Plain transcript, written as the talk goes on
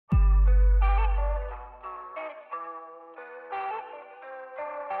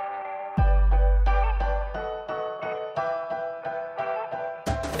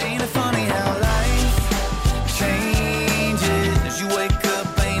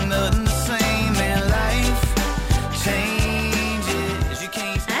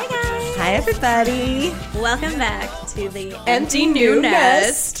everybody. Welcome back to the Empty New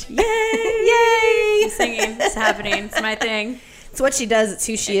Nest. Yay! Yay! Singing. It's happening. It's my thing. It's what she does. It's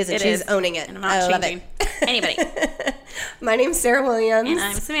who she is, and she's owning it. And I'm not changing anybody. My name's Sarah Williams. And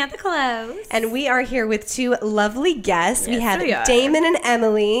I'm Samantha Close. And we are here with two lovely guests. Yes, we have we are. Damon and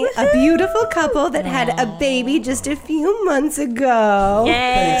Emily, a beautiful couple that had a baby just a few months ago.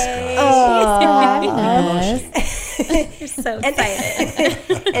 Yay! You're so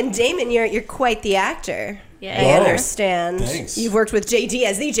excited. And Damon, you're quite the actor. Yeah. I understand. Thanks. You've worked with JD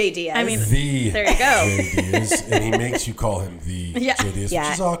as the JD. I mean, The there you go. JD and he makes you call him the Yeah. JD, Yeah.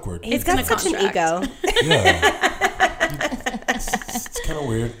 which is awkward. He's It's in got the such an contract. ego. Yeah. It's kind of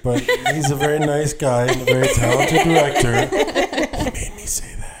weird, but he's a very nice guy and a very talented director. He made me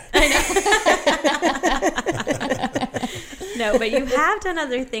say that. No, but you have done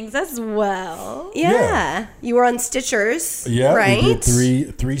other things as well. Yeah. You were on Stitchers, Yeah, right? we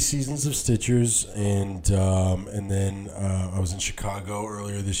did three seasons of Stitchers, and then I was in Chicago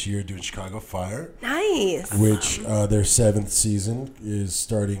earlier this year doing Chicago Fire, Nice. which their 7th season is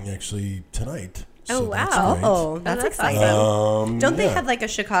starting actually tonight. Oh, that's wow. great. Oh, that's exciting. awesome. Don't they yeah. have like a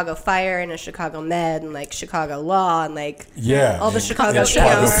Chicago Fire and a Chicago Med and like Chicago Law and like Yeah, all the and- Chicago and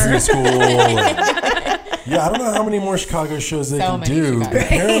Chicago shows? preschool. and- yeah, I don't know how many more Chicago shows they can many do. Chicago. But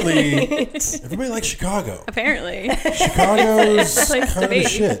apparently, everybody likes Chicago. Apparently. Chicago's Place kind to of be. the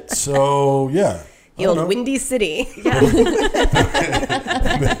shit. So yeah, the old Windy City.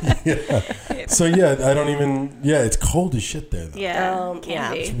 So yeah, I don't even. Yeah, it's cold as shit there though. Yeah. Can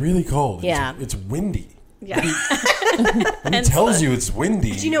yeah. It's be. really cold. Yeah. It's windy. Yeah. Who tells you it's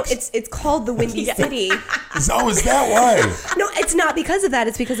windy? You know, it's called the Windy City. Is that why? No, it's not because of that.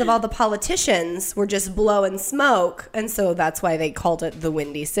 It's because of all the politicians were just blowing smoke, and so that's why they called it the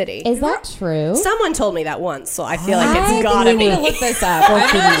Windy City. Is that true? Someone told me that once, so I feel like I it's think gotta we be. need to look this up. I'm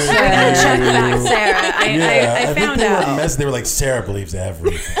not We're sure. gonna check back, Sarah. I think found they were out. They were like, Sarah believes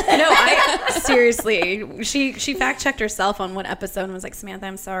everything. No, seriously. She fact checked herself on one episode and was like, Samantha,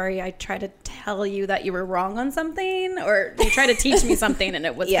 I'm sorry. I tried to tell you that you were wrong on something, or you tried to teach me something and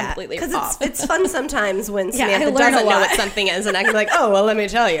it was Yeah, completely because off. it's fun sometimes when Yeah, I Samantha learn a doesn't know lot. what something is, and I can be like, oh, well, let me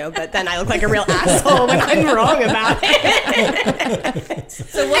tell you. But then I look like a real asshole when I'm wrong about it.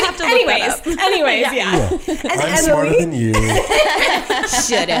 So we'll have to look that up. Anyways, yeah. And I'm smarter than you.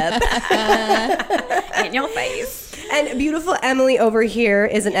 Shut up. In your face. And beautiful Emily over here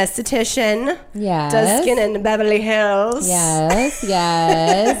is an esthetician. Yes. Does skin in Beverly Hills. Yes,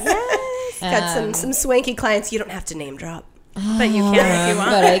 yes. Got some swanky clients you don't have to name drop. But you can if you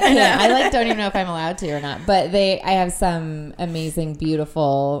want. But I can't. I don't even know if I'm allowed to or not. But I have some amazing,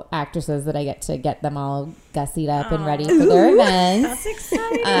 beautiful actresses that I get them all gussied up and ready for their events. That's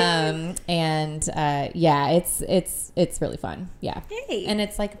exciting. Yeah, it's really fun. Yeah. Yay. And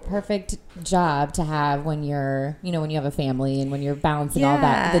it's like a perfect job to have when you're, when you have a family and when you're balancing all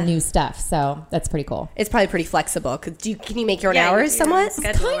that, the new stuff. So that's pretty cool. It's probably pretty flexible. Can you make your own Yeah, hours you somewhat?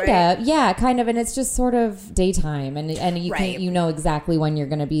 schedule, Kind right? of, yeah, kind of, and it's just sort of daytime, and you Right. can know exactly when you're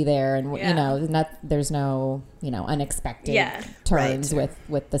going to be there, and Yeah. there's no unexpected Yeah. turns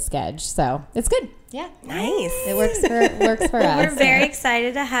with the sketch, so it's good. Yeah, Nice. it works for us. We're very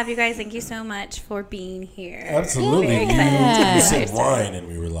excited to have you guys. Thank you so much for being here. Absolutely. Very Yeah. You said wine, and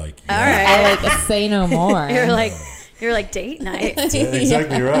we were like, yeah. All right. I like say no more. You're like date night Yeah,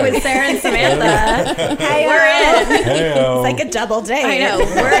 exactly right. with Sarah and Samantha. Hey, We're in. Hey-o. It's like a double date. I know.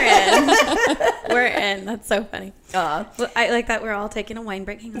 We're in. We're in. That's so funny. Aw. Well, I like that we're all taking a wine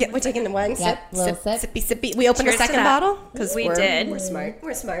break. Hang on Yeah, one we're second. taking the one Yep, little sip. sippy, sippy. We opened Cheers a to second that. bottle because We we're did. We're smart.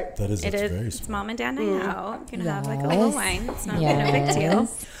 We're smart. That is It it's is. very It's smart. mom and dad night out. You can have like a little Yes. wine. It's not no big deal.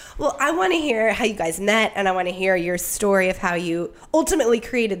 Yes. Well, I want to hear how you guys met, and I want to hear your story of how you ultimately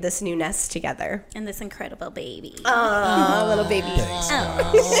created this new nest together. And this incredible baby. Aw, little baby. Thanks,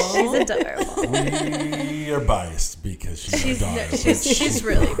 guys. She's adorable. We are biased because she's our daughter. She's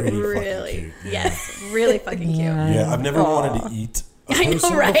really, pretty fucking really, cute. Yeah. yes, really fucking cute. Yeah, I've never wanted to eat a I know,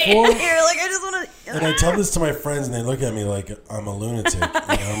 person right? before. You're like, I just want to. And I tell this to my friends, and they look at me like I'm a lunatic. And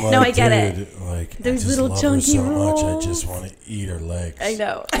I'm like, No, I get it. dude, like, Those I just little love chunky her so much. I rolls. just want to eat her legs. I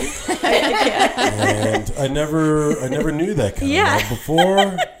know. I can't. And I never knew that kind Yeah. of love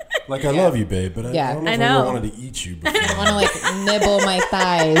before. Like, I love you, babe, but Yeah. I don't know I if know. I ever wanted to eat you before. I want to like nibble my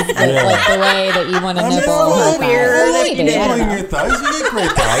thighs, like, Yeah. like the way that you want to I mean, nibble it's a her little weird thighs. if Maybe, you're I don't nibbling know. your thighs. You get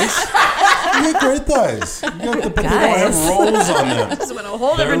great thighs. You get great thighs. You got the, but they don't have rolls on them. Just went a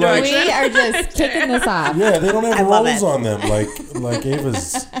whole They're different like- direction. We are just kicking this off. Yeah, they don't have love rolls it. on them like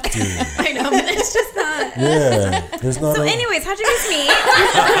Ava's do. I know, but it's just not. Yeah, there's not. So, a, anyways, how'd you guys meet?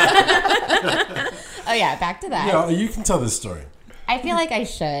 Oh yeah, back to that. yeah, you can tell this story. I feel like I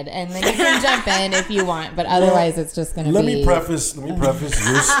should, and then you can jump in if you want, but otherwise it's just going to be. Let me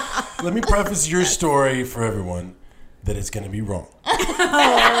preface your story for everyone that it's going to be wrong. It's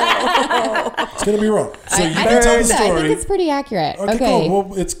going to be wrong. So you can tell the story. I think it's pretty accurate. Okay, cool.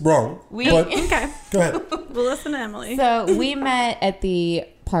 Well, it's wrong. Okay. Go ahead. We'll listen to Emily. So we met at the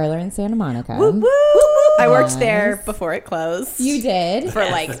parlor in Santa Monica. I worked there before it closed. You did? For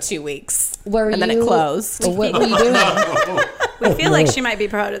like 2 weeks. And then it closed. What were you doing? We feel like she might be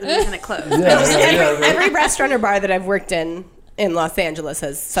part of the reason it closed. Every restaurant or bar that I've worked in Los Angeles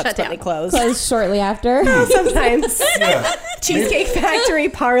has subsequently closed. Closed shortly after. Sometimes. Yeah. Cheesecake Factory,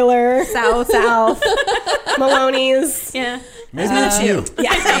 Parlor, South, Maloney's. Yeah. Maybe it's you.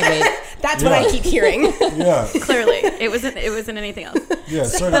 Yeah, Maybe. that's what I keep hearing. Yeah. Clearly, it wasn't anything else. Yeah.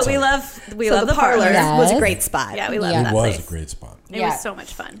 But we love the parlor. Yes. Was a great spot. Yeah, we love Yeah. that It was place. a great spot. It was so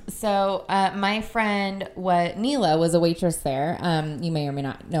much fun. So my friend, Neela, was a waitress there. You may or may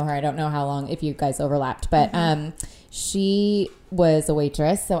not know her. I don't know how long, if you guys overlapped, but she was a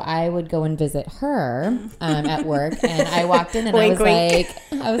waitress. So I would go and visit her at work, and I walked in and Wink, wink.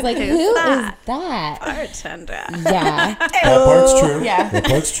 I was like, who is that? Bartender. Yeah. That part's true. Yeah. That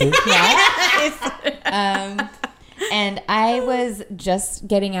part's true. Yeah. And I was just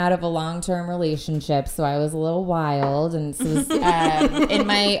getting out of a long-term relationship, so I was a little wild, and this was in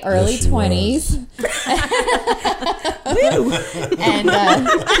my early Yes, she 20s. And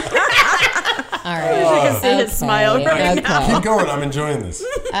all right, I can see his smile right now. Keep going. I'm enjoying this.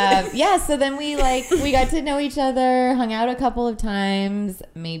 Yeah, so then we got to know each other, hung out a couple of times.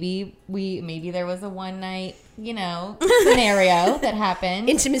 Maybe there was a one night, scenario that happened.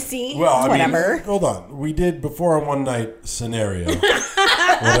 Intimacy. Well, whatever. Hold on. We did before a one night scenario,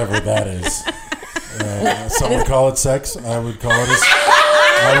 whatever that is. Some would call it sex. I would call it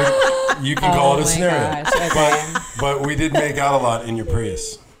you can call it a my scenario. gosh, okay. But we did make out a lot in your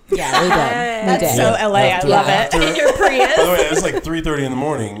Prius. Yeah, we did. That's so LA. I love it. In your Prius. By the way, it was like 3:30 in the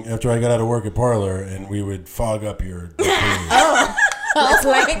morning after I got out of work at Parlor, and we would fog up your Prius. It's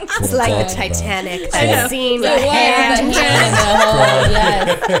like That's the what I'm talking Titanic. about. That scene. The with hand.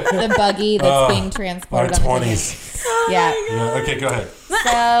 the buggy that's being Our transported. on the 20s. Yeah. Yeah. Okay, go ahead.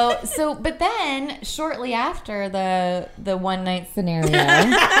 But then shortly after the one night scenario,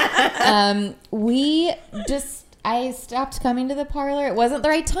 I stopped coming to the parlor. It wasn't the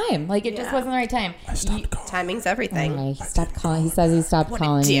right time. It just wasn't the right time. I stopped calling. Timing's everything. He stopped calling. He says he stopped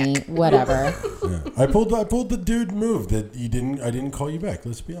calling me. dick. Whatever. Yeah. I pulled the dude move that I didn't call you back.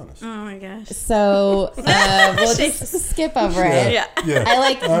 Let's be honest. Oh my gosh. So we'll just skip over it. Yeah.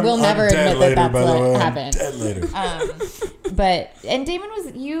 I we'll never dead admit later, that by that's the way. what I'm happened. dead later. And Damon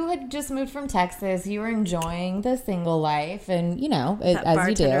you had just moved from Texas. You were enjoying the single life, and That as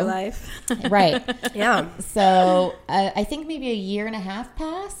you do, bartender life. right? Yeah. So I think maybe a year and a half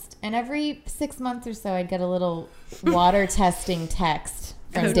passed, and every 6 months or so, I'd get a little water testing text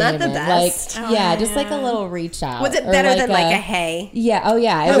from Isn't that Damon. the best? Just like a little reach out. Was it or better than a hey? Yeah. Oh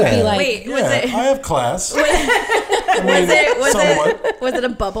yeah. It would be like. Wait, Yeah, was it? I have class. Was it a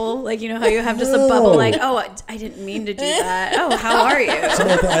bubble? Like, how you have just a bubble, like, oh, I didn't mean to do that. Oh, how are you?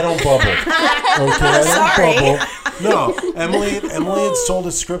 Samantha, I don't bubble. Okay, I don't bubble. No, Emily had sold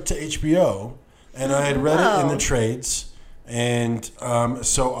a script to HBO, and I had read it in the trades, and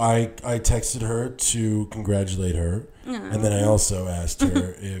so I texted her to congratulate her, and then I also asked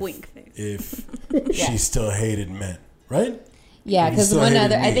her if she still hated men, right? Yeah, You because still one hated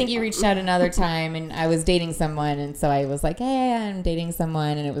other, I me. think you reached out another time, and I was dating someone, and so I was like, "Hey, I'm dating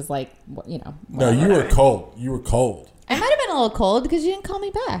someone," and it was like, No, you were cold. You were cold. I might have been a little cold because you didn't call me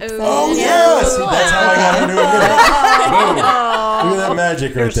back. So. Oh yes, that's how I got into it. Look at that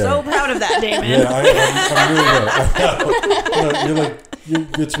magic right there. So proud of that, Damon. Yeah, I'm really good. You're like,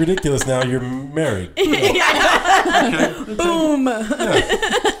 it's ridiculous now. You're married. Boom. Yeah.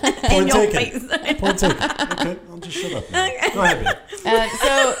 In Point your taken. face. Point taken. Okay, I'll just shut up now. Go ahead, babe.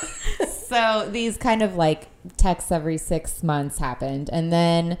 So these kind of like texts every 6 months happened, and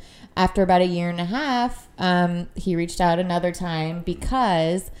then after about a year and a half, he reached out another time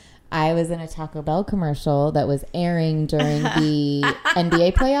because I was in a Taco Bell commercial that was airing during the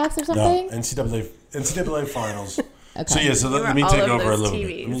NBA playoffs or No, something. NCAA finals. Okay. So You let were me all take of over a those little TVs.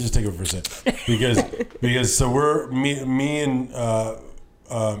 bit. Let me just take over for a second. Because so we're me and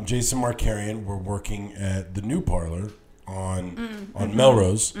Jason Markarian were working at the new parlor on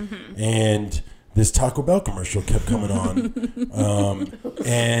Melrose, and this Taco Bell commercial kept coming on,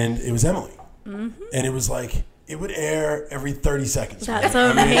 and it was Emily, and it was like it would air every 30 seconds. That's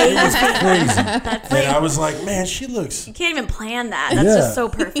man. amazing. It was crazy. And I was like, man, she looks. You can't even plan that. That's just so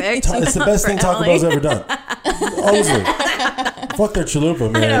perfect. It's the best thing Taco Bell's ever done. Honestly. Fuck their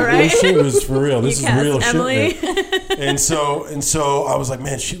chalupa, man. know, right? This shit was for real. This is cast real Emily. shit, man. And so I was like,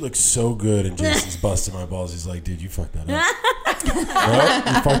 man, she looks so good. And Jason's busting my balls. He's like, dude, you fucked that up. No,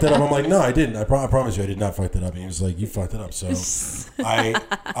 you fucked that up. I'm like, no, I didn't. I promise you, I did not fuck that up. And he was like, you fucked it up. So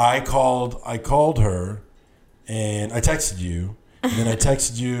I called her, and I texted you. And then I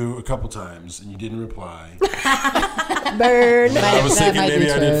texted you a couple times, and you didn't reply. Burn. I was thinking might be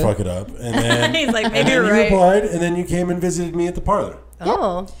maybe I did true. fuck it up. And then He's like, maybe and then you're you right. replied, and then you came and visited me at the parlor.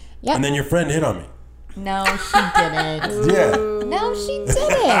 Oh. Yep. And then your friend hit on me. No, she didn't. Yeah. No, she didn't.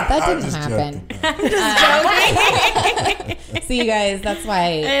 That I'm didn't just happen. joking. See, you guys, that's why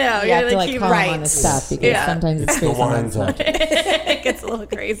I know, you you have to gotta like keep calm right. on the stuff because Yeah. sometimes it's The crazy. wine talk. It gets a little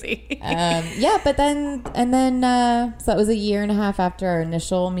crazy. Yeah, but then so it was a year and a half after our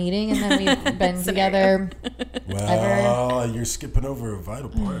initial meeting, and then we've been together. Well, you're skipping over a vital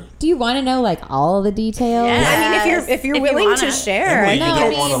part. Do you want to know like all of the details? Yeah. I mean, if you're If you willing wanna. to share, Emily, I you think don't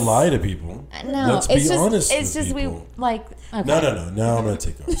it's- want to lie to people. No, Let's it's be just honest it's with just people. we like okay. No, I'm gonna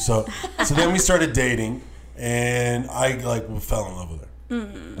take over. So then we started dating, and I fell in love with her.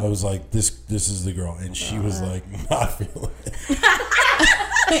 I was like, this is the girl, and she was like not feeling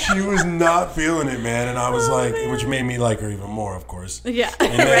it. She was not feeling it, man, and I was like, which made me like her even more, of course. Yeah,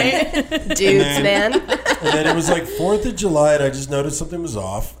 And then, right? dudes, man. And then it was like 4th of July, and I just noticed something was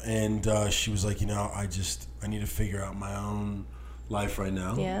off, and she was like, I need to figure out my own life right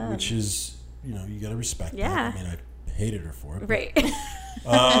now, which is, you gotta respect Yeah. that. I mean, I hated her for it, but- Right.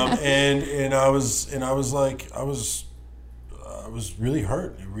 and I was really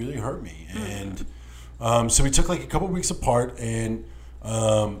hurt. It really hurt me, and so we took like a couple weeks apart, and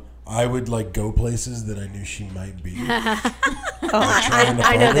I would like go places that I knew she might be.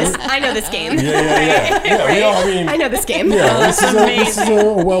 I know this. I know this game. Yeah. I know this game. Yeah, this is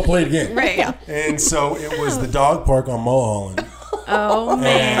a well played game. Right. Yeah. And so it was the dog park on Mulholland. Oh,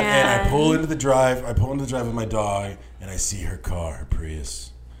 man. And I pull into the drive with my dog, and I see her car, her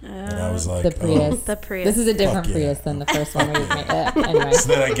Prius. And I was like, the Prius. The Prius. This is a different Fuck yeah. Prius than the first one we made. Anyway. So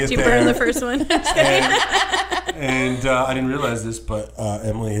then I get Did you there. burn the first one? And I didn't realize this, but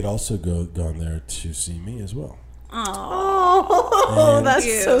Emily had also gone there to see me as well. Oh, And that's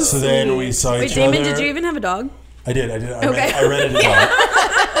so So sweet. then we saw Wait, each Damon, other. did you even have a dog? I did. Okay. I rented a dog.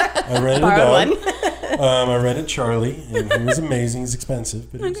 I rented a Borrowed dog. I rented Charlie, and he was amazing. He's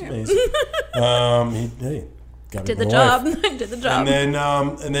expensive, but he was amazing. He got me Did the my job. wife. Did the job.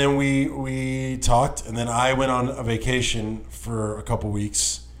 And then we talked, and then I went on a vacation for a couple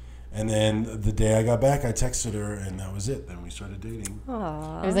weeks, and then the day I got back, I texted her, and that was it. Then we started dating.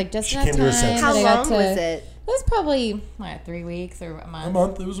 It was like just She enough came time to reception. How that I got long to. was it? It was probably 3 weeks or a month. A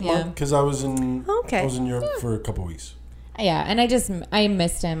month. It was a month because I was in Europe for a couple weeks. Yeah, and I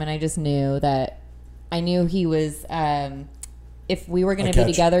missed him, and I just knew that I knew he was. If we were going to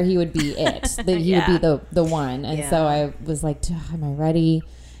be together, he would be it. That he would be the one, and so I was like, "Am I ready?"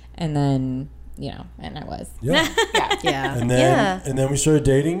 And then and I was. Yeah. Yeah. And then we started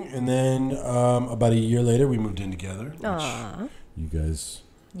dating, and then about a year later, we moved in together. Which you guys.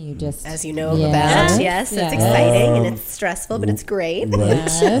 You just As you know Yes. about, yes, it's Yes. exciting and it's stressful, but it's great. Right.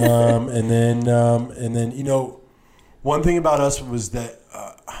 Yes. And then one thing about us was that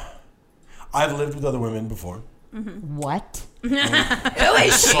I've lived with other women before. what? Sorry,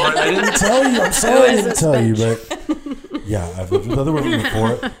 I didn't tell you. I'm sorry I didn't tell you, but yeah, I've lived with other women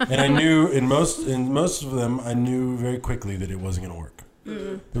before, and I knew in most of them, I knew very quickly that it wasn't going to work.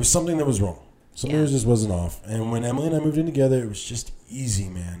 There was something that was wrong. Something just wasn't off. And when Emily and I moved in together, it was just easy,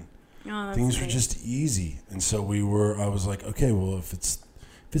 man. Oh, Things were just easy, and so I was like, okay, well, if it's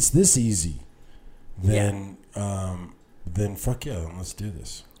this easy, then fuck yeah, then let's do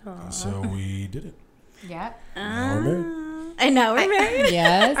this. And so we did it. Yeah. Now we're married. And now we're married.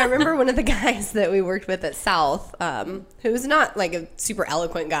 Yes. I remember one of the guys that we worked with at South, who's not like a super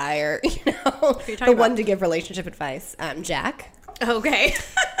eloquent guy or, the one to give relationship advice, Jack. Okay.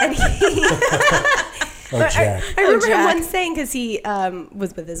 And Jack. I remember him once saying, because he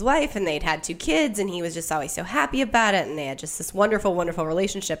was with his wife and they'd had 2 kids and he was just always so happy about it and they had just this wonderful, wonderful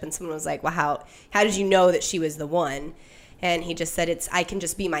relationship. And someone was like, well, how did you know that she was the one? And he just said, I can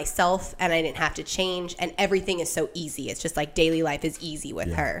just be myself and I didn't have to change and everything is so easy. It's just like daily life is easy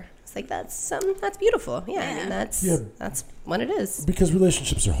with her. It's like, that's beautiful. Yeah, I mean, that's what it is. Because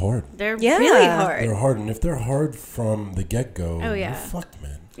relationships are hard. They're really hard. They're hard, and if they're hard from the get-go, Oh, yeah. you're fucked,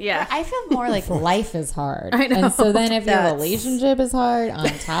 man. Yeah. I feel more like life is hard. I know. And so then if your That's- relationship is hard on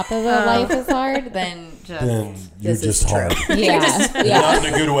top of a life is hard, then just Then you're This is just true. hard. yeah. Not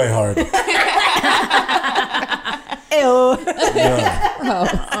in a good way hard. Ew. Yeah.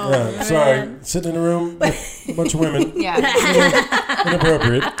 Oh, Yeah. Sorry. Sitting in a room with a bunch of women. yeah.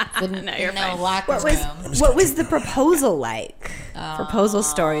 Inappropriate. No, you're fine. locker What was room. what was the proposal like? Proposal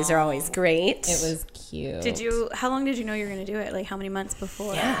stories are always great. It was cute. How long did you know you were going to do it? Like how many months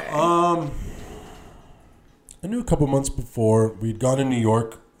before? I knew a couple months before. We'd gone to New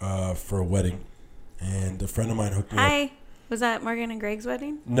York for a wedding, and a friend of mine hooked me up. Hi. Was that Morgan and Greg's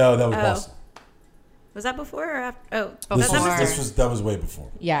wedding? No, that was Oh. Boston. Was that before or after? Oh, That was way before.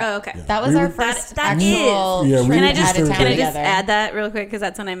 Yeah. Oh, okay. Yeah. That was We our were- first That actual is. Yeah, we trip were Can I just Easter can I just together. add that real quick because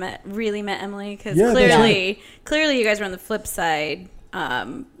that's when I really met Emily because Yeah, that's clearly you guys were on the flip side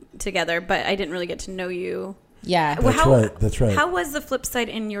together, but I didn't really get to know you. Yeah. Well, That's right. How was the flip side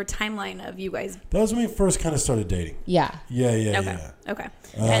in your timeline of you guys? That was when we first kind of started dating. Yeah. Yeah. Okay.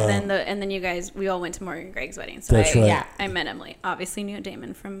 And then you guys we all went to Morgan and Greg's wedding. So That's right. Yeah. I met Emily. Obviously knew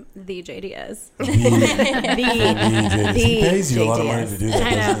Damon from the JDS. He pays you a lot of money JDS. to do that.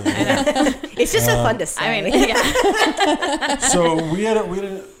 I know. It's just so fun to say. I mean, yeah. So we had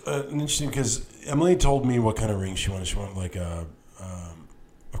an interesting because Emily told me what kind of ring she wanted. She wanted like a.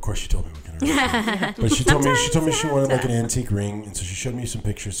 Of course, she told me what kind of ring. She wanted. But she told me she wanted like an antique ring, and so she showed me some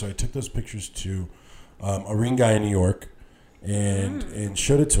pictures. So I took those pictures to a ring guy in New York, and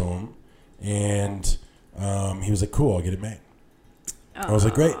showed it to him, and he was like, "Cool, I'll get it made." I was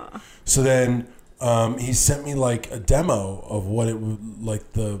like, "Great." So then he sent me like a demo of what it would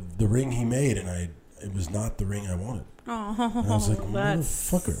like the ring he made, and it was not the ring I wanted. And I was like,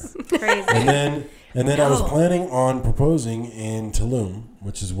 motherfucker. Crazy. And then I was planning on proposing in Tulum,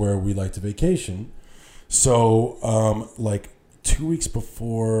 which is where we like to vacation. So, like 2 weeks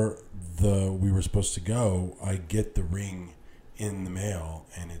before we were supposed to go, I get the ring in the mail,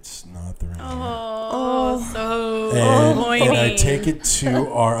 and it's not the ring. So And I take it to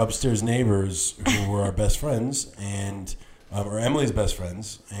our upstairs neighbors, who were our best friends, and or Emily's best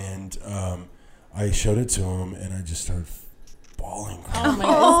friends, and I showed it to him, and I just started bawling. Oh my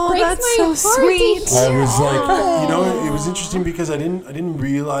God. This breaks my that's so heart to sweet. hear. I was like, it was interesting because I didn't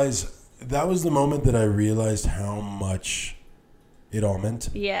realize that was the moment that I realized how much it all meant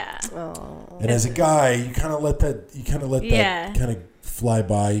to me. Yeah. And as a guy, you kind of let that Yeah. kind of fly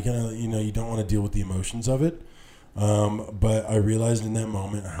by. You kind of you don't want to deal with the emotions of it. But I realized in that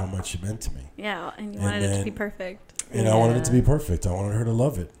moment how much it meant to me. Yeah, and you And wanted it to then- be perfect. And I wanted it to be perfect. I wanted her to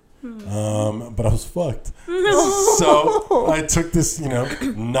love it. But I was fucked. So I took this,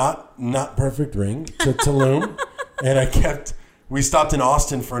 not perfect ring to Tulum, and we stopped in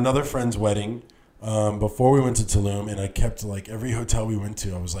Austin for another friend's wedding before we went to Tulum, and I kept like every hotel we went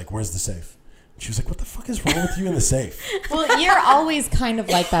to, I was like, "Where's the safe?" She was like, "What the fuck is wrong with you in the safe?" Well, you're always kind of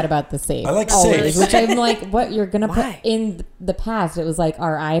like that about the safe. I like always, safes. which I'm like, what you're gonna Why? put in the past? It was like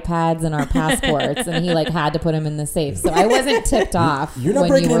our iPads and our passports, and he like had to put them in the safe. So I wasn't tipped off. You're not when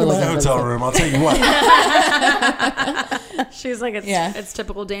breaking you were into my looking for the hotel safe. room. I'll tell you what. She's like, Yeah. it's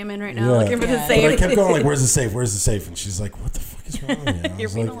typical Damon right now, Yeah. looking for the Yeah. But I safe. kept going like, "Where's the safe? Where's the safe?" And she's like, "What the fuck is wrong with you?" And I You're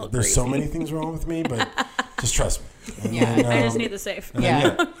was being a like, little "There's so crazy." many things wrong with me, but just trust me." And Yeah. then, I just need the safe. and then,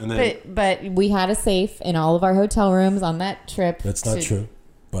 Yeah. and then But we had a safe in all of our hotel rooms on that trip. that's not to- true.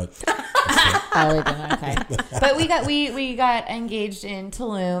 But Oh, we didn't. Okay. But we got engaged in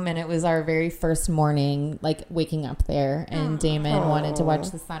Tulum, and it was our very first morning, like waking up there. And Damon wanted to watch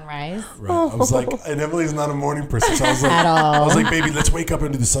the sunrise right. I was like, and Emily's not a morning person, so I was like, at all. I was like, "Baby, let's wake up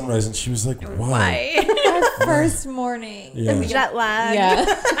and do the sunrise." And she was like, "Why?" Our first morning. Yeah. Jet lag. Yeah.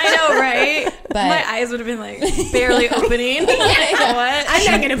 I know, right? But- my eyes would have been like barely opening. What? I'm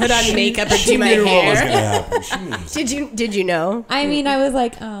not gonna put on makeup or do my She knew what was hair. gonna happen. She knew. Did you know? I mean, I was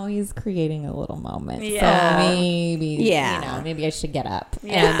like, oh, he's creating a little moment. Yeah. So maybe, Yeah. maybe I should get up.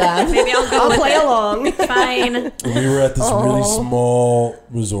 Yeah. And, Maybe I'll go I'll with play it. along. Fine. And we were at this really small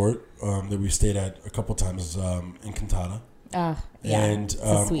resort that we stayed at a couple times in Cantata. yeah. And It's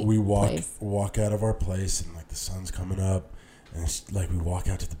a sweet we place. walk out of our place, and like the sun's coming up, and it's like we walk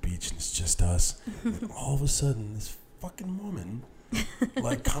out to the beach, and it's just us. And all of a sudden, this fucking woman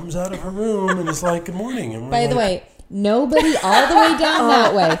like comes out of her room and is like, "Good morning." And we're By the like, way, nobody all the way down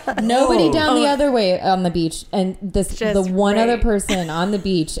that way. Nobody down the other way on the beach. And the Just one other right. person on the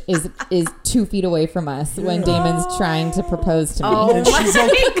beach is 2 feet away from us when Damon's trying to propose to me. and she's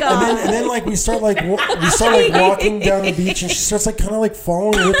like, God. and then like we start like walking down the beach, and she starts like kind of like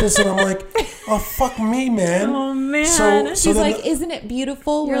following with us, and I'm like, "Oh fuck me, man!" Oh man. So She's then like, isn't it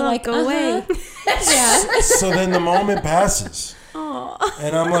beautiful? You're We're like, like, go away. yeah. so then the moment passes,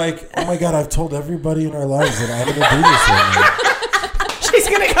 And I'm like, oh my God, I've told everybody in our lives that I'm going to do this right now. She's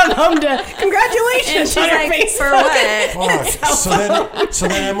gonna come home to congratulations on her face. For what? Fuck. So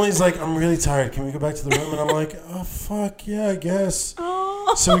then Emily's like, I'm really tired. Can we go back to the room? And I'm like, oh fuck yeah, I guess.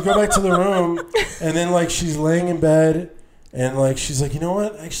 So we go back to the room, and then like she's laying in bed, and like she's like, you know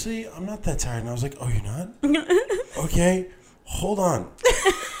what? Actually, I'm not that tired. And I was like, oh, you're not? Okay, hold on.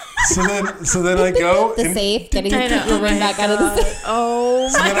 So then I go The safe, getting the ring back out of the safe. Oh,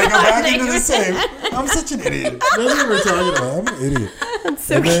 So then I go back into the safe. I'm such an idiot. That's what we're talking about. I'm an idiot. That's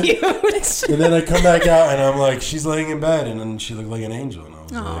so cute. And then I come back out and I'm like, she's laying in bed, and then she looked like an angel, and I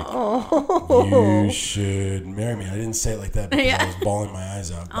was like, you should marry me. I didn't say it like that because I was bawling my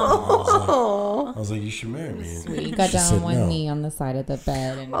eyes out. I was like, you should marry me. You got She down said on one no. knee on the side of the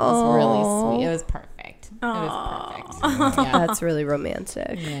bed, and it was really sweet. It was perfect. It was perfect. Yeah. That's really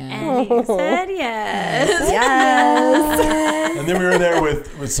romantic. Yeah. and you said yes. Yes. And then we were there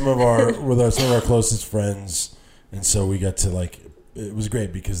with some of our closest friends, and so we got to like, it was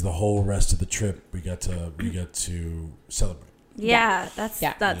great because the whole rest of the trip we got to celebrate. Yeah, that's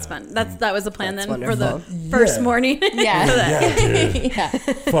fun. That was the plan That's then for the wonderful. first morning. Yeah. Yeah, dude. Yeah.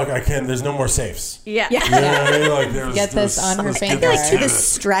 Fuck, I can't. There's no more safes. Yeah. You know what I mean? Like, Get this on her I finger. feel like too, the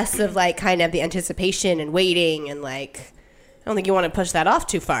stress of like kind of the anticipation and waiting and like, I don't think you want to push that off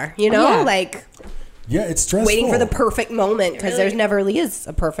too far. You know, Yeah. like Yeah, it's stressful. waiting for the perfect moment because Really- there's never really is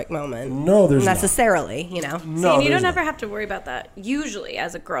a perfect moment. No, there's not. necessarily. You know. No, and you there's don't ever not. have to worry about that usually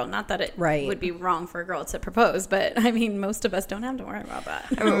as a girl. Not that it Right. would be wrong for a girl to propose, but I mean, most of us don't have to worry about that.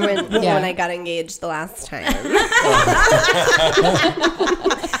 I remember when Yeah. I got engaged the last time.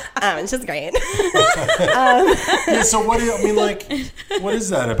 It's just great. Yeah, so what do you, I mean, like, what is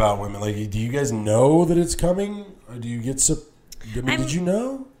that about women? Like, do you guys know that it's coming? Or do you get did you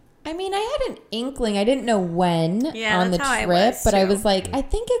know? I mean, I had an inkling. I didn't know when Yeah, on the that's how I trip, was, but I too. was like, I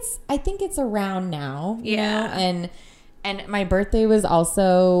think it's around now. You Yeah. know? And my birthday was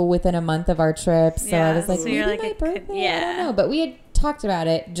also within a month of our trip, so I Yeah, was like, so maybe you're like, my it could- birthday. I yeah. don't know, but we had talked about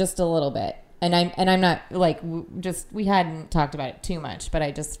it just a little bit, and I'm not like we hadn't talked about it too much, but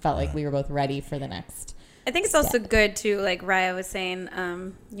I just felt like we were both ready for the next. I think it's also good too, like Raya was saying,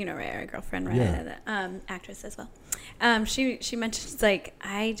 you know Raya, our girlfriend, Raya, Yeah. the actress as well. She mentioned, it's like,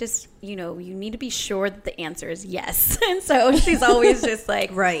 I just, you know, you need to be sure that the answer is yes. And so she's always just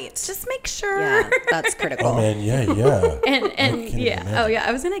like, Right. just make sure. Yeah, that's critical. Oh man, yeah. And can't yeah. imagine. Oh yeah,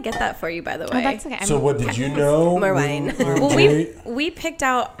 I was gonna get that for you, by the way. That's okay. So what did you know? More when wine. you were Well, engaged? we picked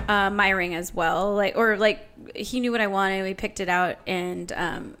out my ring as well, like he knew what I wanted. We picked it out, and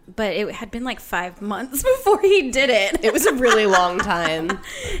but it had been like 5 months before he did it. It was a really long time.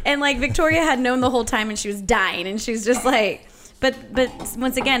 And like Victoria had known the whole time, and she was dying, and she's just like, but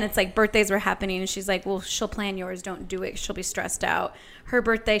once again, it's like birthdays were happening, and she's like, well, she'll plan yours, don't do it, she'll be stressed out. Her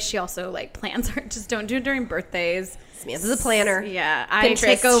birthday, she also like plans her, just don't do it during birthdays. Samantha's a planner. Yeah, I Pinterest.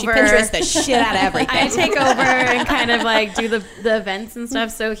 take over. She Pinterest the shit out of everything. I take over and kind of like do the events and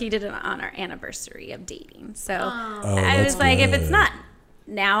stuff. So he did it on our anniversary of dating. So I that's was like, if good. it's not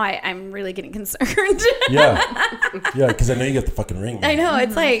now, I'm really getting concerned. Yeah, because I know you got the fucking ring. I know,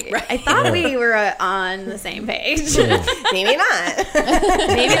 it's like, I thought Yeah. we were on the same page. Maybe not.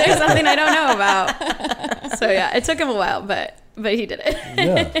 Maybe there's something I don't know about. So yeah, it took him a while, but he did it.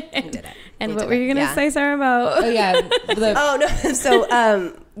 Yeah. Did it. And He what did were it. you gonna Yeah. say, Sarah, about? Oh yeah. Oh no!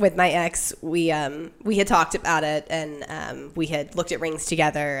 So with my ex, we had talked about it, and we had looked at rings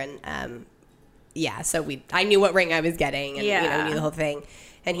together, and yeah. So I knew what ring I was getting, and Yeah. knew the whole thing.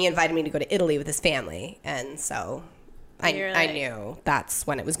 And he invited me to go to Italy with his family, and so You're I like- knew that's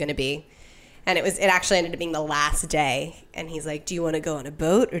when it was going to be. And it actually ended up being the last day. And he's like, "Do you want to go on a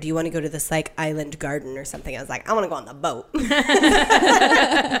boat, or do you want to go to this like island garden or something?" I was like, "I want to go on the boat."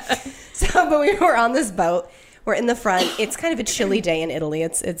 But we were on this boat. We're in the front. It's kind of a chilly day in Italy.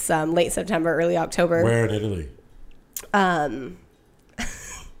 It's late September, early October. Where in Italy? I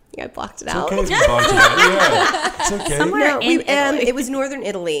blocked it It's out. okay. If you blocked it out. Yeah, it's okay. Somewhere No, in Italy. it was northern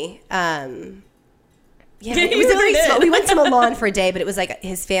Italy. Yeah, it was a very small. We went to Milan for a day, but it was like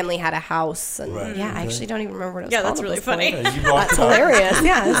his family had a house, and Right. yeah, I Okay. actually don't even remember what it was. Yeah, called that's at really this point. funny. Yeah, you blocked That's it out. hilarious.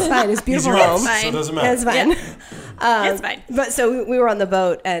 Yeah, it's fine. It's beautiful He's right, home. so Fine. it doesn't Yeah, matter. it's fine. It's fine. But so we were on the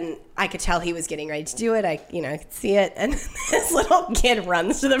boat, and I could tell he was getting ready to do it. I could see it, and this little kid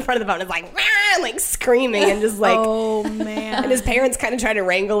runs to the front of the boat and is like, "Rah!" like screaming, and just like, Oh man. and his parents kind of tried to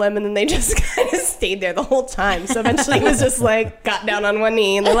wrangle him, and then they just kind of stayed there the whole time. So eventually he was just like, got down on one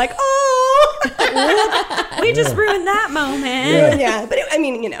knee, and they're like, "Oh." We just ruined that moment. Yeah. Yeah, but I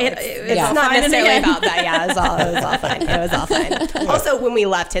mean, it's all not fine in the necessarily end. about that. Yeah, it was all fine. It was all fine. Also, when we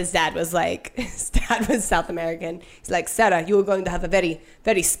left, his dad was South American. He's like, Sarah, you are going to have a very,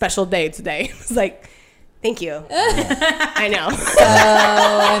 very special day today. I was like, thank you. I know. So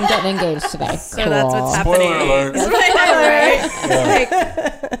I'm getting engaged today. So that's what's Spoiler happening. alert.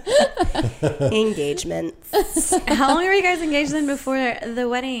 Engagement. How long were you guys engaged then before the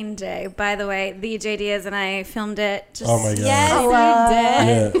wedding day? By the way, the J. Diaz and I filmed it. Just Oh my god.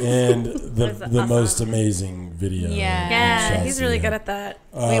 Yes, we did. Yeah, and the awesome. most amazing video. Yeah. Yeah, shots he's really we good had. at that.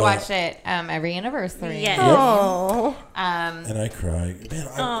 We watched it every anniversary. Yes. Oh, And I cry.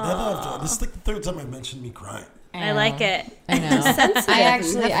 Man, this is like the third time I've mentioned me crying. I like it. I know. sensitive. I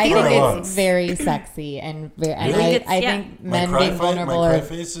think feelings. it's very sexy and very. And Really? I think My men cry being face, vulnerable my cry are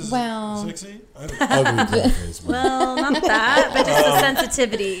face is well. sexy. I have an ugly cry face. Man. Well, not that, but just the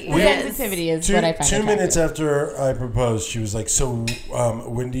sensitivity. Sensitivity is Two what I find. two minutes attractive. after I proposed, she was like, "So,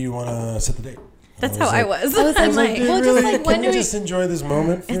 when do you want to set the date?" That's how I was. I was I'm like, like, Dude, well, just really? like, when Can do we we- just enjoy this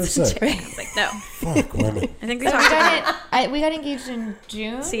moment for a sec? I was like, no. Fuck women. I think we We talked about got we got engaged in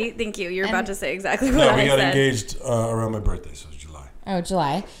June. See, thank you. You're about to say exactly what No, I we got said. engaged around my birthday, so it was July. Oh,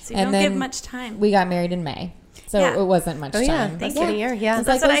 July. So you don't then give much time. we got married in May, so Yeah. it wasn't much Oh, time. yeah. But Thank you. Yeah. It's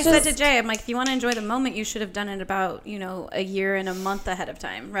That's like, what I let's said to just- Jay. I'm like, if you want to enjoy the moment, you should have done it about, a year and a month ahead of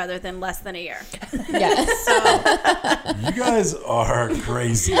time rather than less than a year. Yeah. You guys are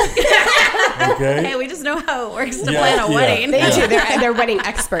crazy. Hey, Okay? we just know how it works to Yeah, plan a yeah. wedding. They Yeah. do. They're wedding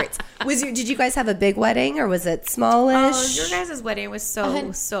experts. Did you guys have a big wedding or was it smallish? Oh, your guys' wedding was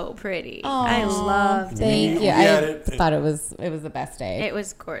so pretty. I loved it. Thank We you. had I it- thought it was the best day. It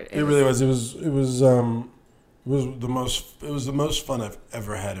was gorgeous. It really was. It was the most fun I've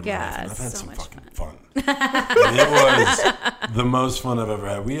ever had in my life. And I've had so some much fucking fun. And it was the most fun I've ever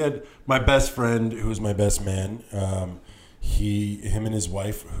had. We had my best friend, who was my best man. Him and his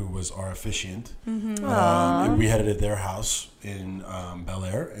wife, who was our officiant. And we had it at their house in Bel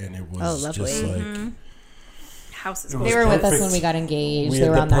Air, and it was lovely. just like House is it cool. was They were with us perfect. when we got engaged. We They had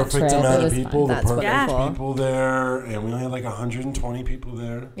were the on that perfect trip. amount It of was people, fun. the That's perfect wonderful. people there, and we only had like 120 people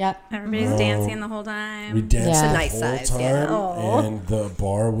there. Yep. Everybody's dancing the whole time. We danced Yeah. the Nice whole size, time, yeah. Aw. and the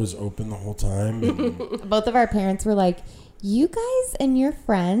bar was open the whole time. and- Both of our parents were like, "You guys and your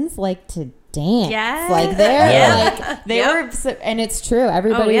friends like to dance." Yes. Like they're Yeah. like they Yep. were, so, and it's true.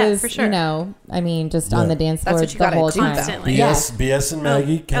 Everybody yeah, was, for sure. I mean, just on Yeah. the dance That's floor what you the gotta whole do, time. Constantly. BS and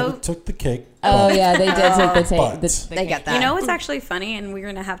Maggie kind Oh. of took the cake. Oh yeah, they did take the But- tape. They get that. You know what's actually funny, and we're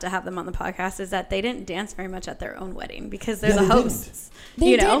going to have them on the podcast, is that they didn't dance very much at their own wedding because they're Yeah, the they didn't. hosts. They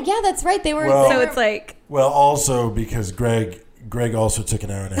you did. know? Yeah, that's right. They were. Well- they So were- it's like, Well, also because Greg also took an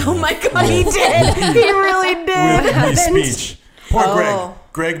hour and a half. oh my God, he did. He really did. with his speech. Poor Oh.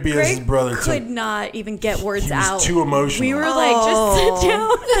 Greg B.S.'s brother could took. not even get words He was out. too emotional. We were like, just sit down,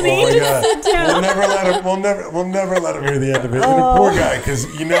 honey. Oh my just God! sit down. We'll never let him. We'll never let him hear the end of it. And the poor guy, because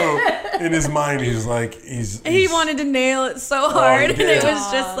in his mind, he's like, He wanted to nail it so hard, he and it did.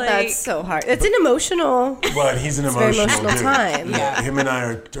 was just like, That's so hard. It's an emotional. But he's an very emotional emotional dude. time. Yeah, him and I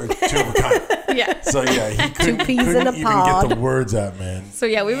are two of a kind. yeah. So yeah, he couldn't, peas in couldn't a even pod. get the words out, man. So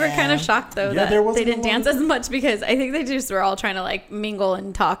yeah, we were kind of shocked though Yeah, that there wasn't they didn't a lot dance of- as much because I think they just were all trying to like mingle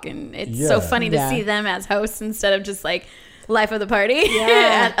and talk, and it's Yeah. so funny to Yeah. see them as hosts instead of just like life of the party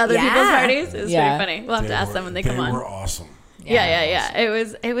at other Yeah. people's parties. It was Yeah. pretty funny. We'll have to ask them when they come on. They were awesome. Yeah.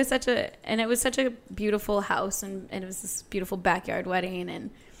 It was such a beautiful house, and it was this beautiful backyard wedding,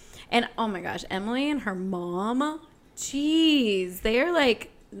 and oh my gosh, Emily and her mom, jeez, they are like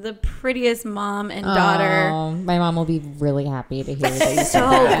the prettiest mom and daughter. Oh, my mom will be really happy to hear that you So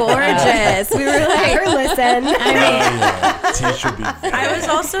gorgeous. We were like, Her listen. Yeah, T should be. I was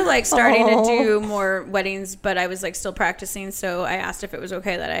also like starting to do more weddings, but I was like still practicing. So I asked if it was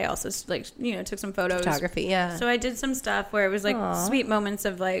okay that I also like took some photos. Photography, yeah. So I did some stuff where it was like sweet moments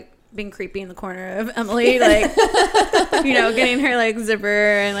of like being creepy in the corner of Emily, like getting her like zipper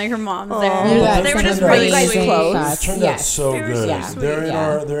and like her mom's there. Yeah, They were some just of really those sweet. close. It turned out Yes. so They were good. so sweet. They're in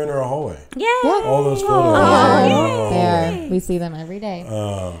Yeah. they're in our hallway. Yeah. All those photos. Yeah. are in our hallway. There, we see them every day.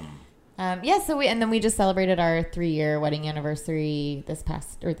 So we just celebrated our 3-year wedding anniversary this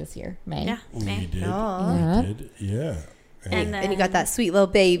year, May. Yeah. We May. did. Yeah. We did. Yeah. And then And you got that sweet little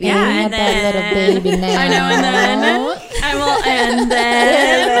baby. Yeah, We and have that then- little baby now. I know, and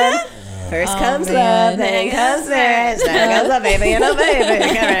then First comes man. love, then comes marriage, then comes a baby and a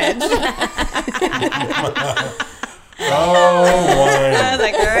baby carriage. Oh, wine. I was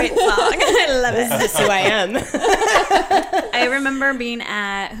like, great song. I love it. This is who I am. I remember being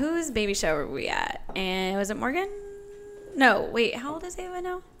at whose baby shower were we at? And was it Morgan? No, wait. How old is Ava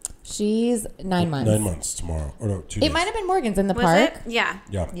now? She's 9 months. 9 months tomorrow. Or no, 2 days. It might have been Morgan's in the Was park. it? Yeah.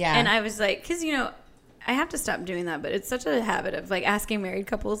 Yeah. Yeah. And I was like, because, I have to stop doing that, but it's such a habit of like asking married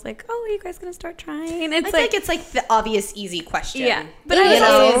couples, like, "Oh, are you guys gonna start trying?" It's I feel like it's like the obvious, easy question. yeah, but It I is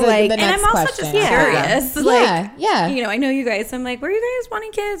also the like, next and I'm also question just after curious. that. Like, Yeah. I know you guys. So I'm like, were you guys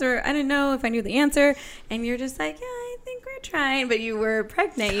wanting kids, or I didn't know if I knew the answer, and you're just like, yeah, I think we're trying, but you were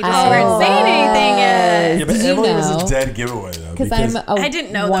pregnant. You just weren't saying anything yet. Yeah, but Did you Emily was know? a dead giveaway though. Because I'm a I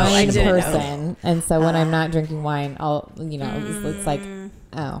didn't know, though. I wine didn't know. person, and so when I'm not drinking wine, I'll it's like,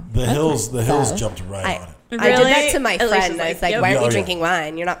 oh, the hills so. jumped right on it. I did that Really? to my Alicia's friend. I was like, like, yep. why aren't Yeah, you yeah. drinking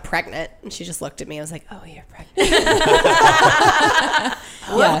wine? You're not pregnant. And she just looked at me. I was like, oh, you're pregnant.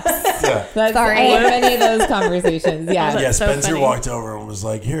 yes. Yeah. That's, Sorry. I had many of those conversations. Yeah. Yeah, so Spencer funny. walked over and was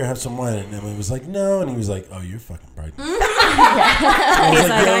like, "Here, have some wine." And Emily was like, "No," and he was like, "Oh, you're fucking pregnant." He's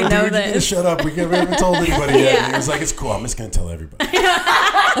like, I "Yo, know dude, you need to this. shut up. We haven't told anybody yet." Yeah. And he was like, "It's cool. I'm just gonna tell everybody."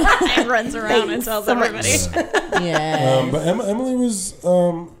 And runs around and tells so much. everybody. Yeah. But Emily was,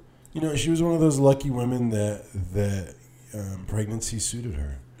 she was one of those lucky women that pregnancy suited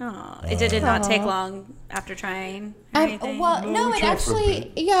her. Oh, it did not take long after trying or anything. Well, No, no, we it tried for a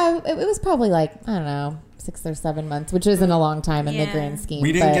actually, it was probably like, I don't know, 6 or 7 months, which isn't a long time in the Yeah. grand scheme.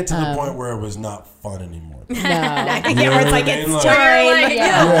 We didn't but, get to the point where it was not fun anymore. No. Yeah, You know where it's what like, I mean? it's Like- time. Like,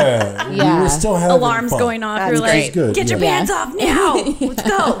 Yeah, we Yeah. were still having alarms fun. going off. That's You're great. like, Good, get your yeah. pants off now. Let's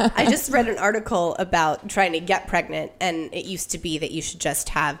go. I just read an article about trying to get pregnant, and it used to be that you should just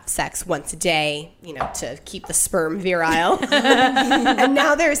have sex once a day, to keep the sperm virile. And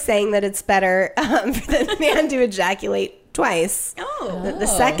now they're saying that it's better for the man to ejaculate twice. Oh. That the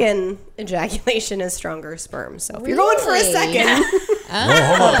second ejaculation is stronger sperm. So if you're going for a Really? second,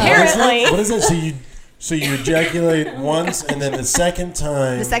 Well, hold on. Apparently. What is that? So you ejaculate once, and then the second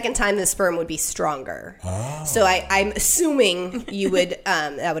time. the second time the sperm would be stronger. So I'm assuming you would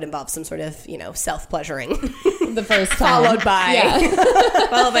that would involve some sort of self-pleasuring The first time. followed by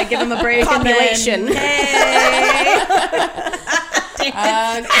Well, if I give him a break copulation. and then, Okay.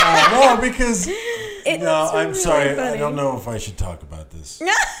 No, because I'm really sorry. I funny. don't know if I should talk about this. We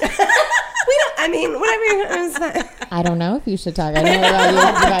don't. I mean, whatever. It's fine. I don't know if you should talk. I don't know what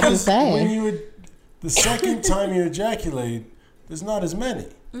you're about to When say. the second time you ejaculate, there's not as many.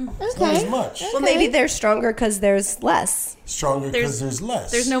 It's not as Okay. much. Well, maybe they're stronger because there's less. Stronger because there's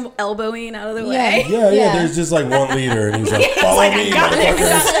less. there's no elbowing out of the Yeah. way. Yeah. There's just like 1 liter, and he's like, "Follow me,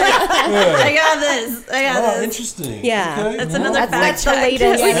 motherfuckers." I got this. I got Oh, this. interesting. Yeah. Okay. That's well, another fact That's the check.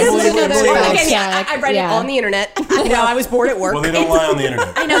 latest. Yeah, this is another Emily, fact Again, check. I read it on the internet. I was bored at work. Well, they don't lie on the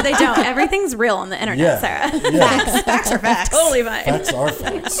internet. I know they don't. Everything's real on the internet, Yeah. Sarah. Yeah. Facts are facts. Totally fine. Facts are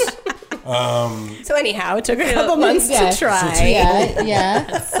facts. So anyhow, it took a couple months Yeah. to try.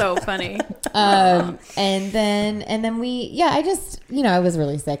 Yeah. So funny. And then I just, I was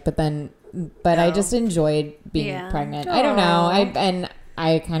really sick, but I just enjoyed being Yeah. pregnant. I don't know.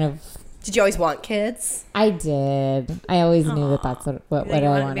 I kind of, Did you always want kids? I did. I always knew that that's what You I wanted to be a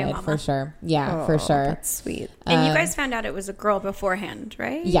wanted mama. for sure. Yeah, for sure. That's sweet. And you guys found out it was a girl beforehand,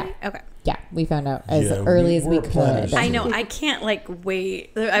 right? Yeah. Okay. Yeah, we found out as Yeah, early as we we're planners. could. I know. I can't wait.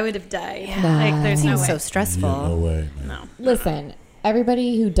 I would have died. Yeah. Like there's no way. So stressful. Yeah, no way, man. No. Listen,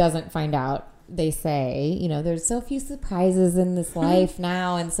 everybody who doesn't find out, they say, there's so few surprises in this life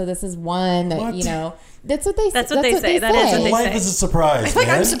now, and so this is one that, What? that's what they say. That's what they say. That is what they Life say. is a surprise, I feel like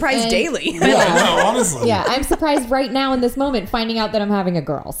man. I'm surprised And- daily. Yeah, no, honestly. Yeah, I'm surprised right now in this moment finding out that I'm having a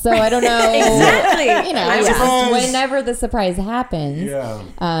girl. So I don't know. Exactly. It's just Surprise. whenever the surprise happens. Yeah.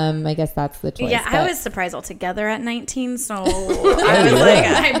 I guess that's the choice. Yeah, I but- was surprised altogether at 19, so I was like,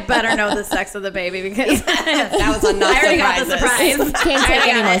 I better know the sex of the baby because That was on not I already got the surprises. surprise. Can't take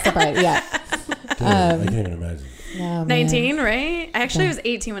any more surprise. Yeah. I can't even imagine. Oh, man. 19, right? I actually was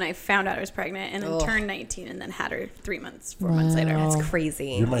 18 when I found out I was pregnant and then turned 19 and then had her 3 months, 4 months later. Wow. That's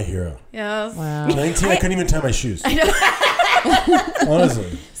crazy. You're my hero. Yes. Wow. 19, I couldn't even tie my shoes.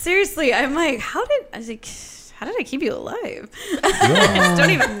 Honestly. Seriously, I'm like, how did I keep you alive? Yeah. I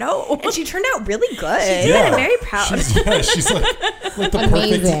don't even know. And she turned out really good. Yeah. I'm very proud. She's like the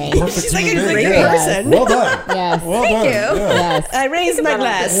Amazing. perfect She's like human a being. great Yeah. person. Well done. Yes. Well done. you. Yeah. Yes. I raised my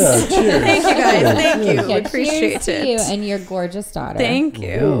glass. Yeah, cheers. Thank you guys. Thank you. Yeah, Appreciate cheers to it. you and your gorgeous daughter. Thank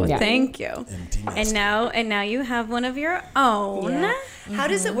you. Ooh. Yeah. Thank you. Empty And now you have one of your own. Yeah. How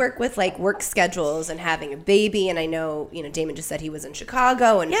does it work with like work schedules and having a baby? And I know, Damon just said he was in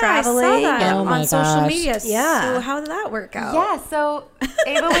Chicago and Yeah, traveling. I saw that Oh my on social gosh. media. Yeah. So how did that work out? Yeah, so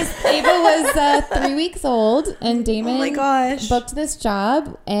Ava was 3 weeks old, and Damon Oh my gosh. booked this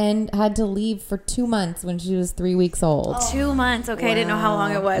job and had to leave for 2 months when she was 3 weeks old. 2 months. Okay, I didn't know how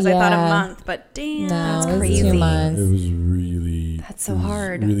long it was. I thought a Yeah. month, but damn. No, that's it was crazy. 2 It months. was really It's so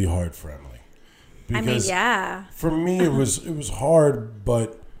hard. Really hard for Emily. I mean, yeah. For me, it was hard,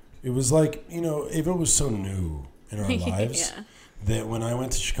 but it was like, Ava was so new in our lives that when I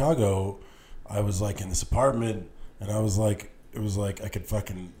went to Chicago, I was like in this apartment, and I was like, it was like I could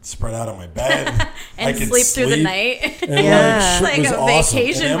fucking spread out on my bed and I could sleep through the night. And Yeah. like, shit Like was a awesome.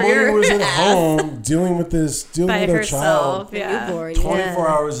 vacation And for Emily your was at ass. home dealing with By our child herself. Yeah. Newborn, 24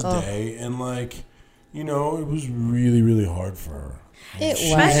 yeah. hours a day, and like, it was really, really hard for her. It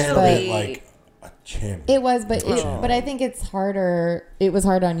She was, handled but it like a champion. it was, but I think it's harder. It was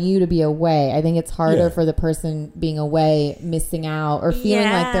hard on you to be away. I think it's harder Yeah. for the person being away, missing out, or feeling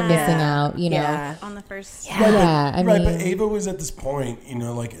like they're missing Yeah. out. Yeah. On the first. Yeah, I Right, mean, but Ava was at this point,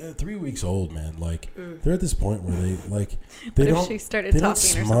 like 3 weeks old, man. Like they're at this point where they like they What don't. if she started they don't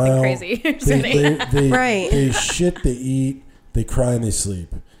talking or smile. something crazy? Or They Right. They shit, they eat, they cry, and they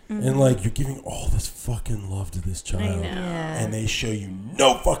sleep. And like you're giving all this fucking love to this child, and they show you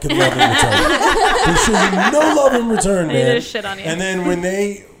no fucking love in return. They show you no love in return, man. They just shit on you. And then when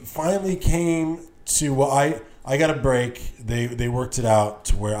they finally came to, I got a break. They worked it out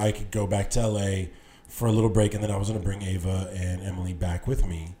to where I could go back to LA for a little break, and then I was going to bring Ava and Emily back with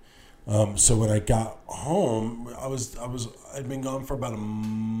me. So when I got home, I'd been gone for about a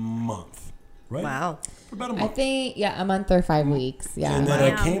month, right? Wow. For about a I month. think a month or 5 weeks. Yeah, And then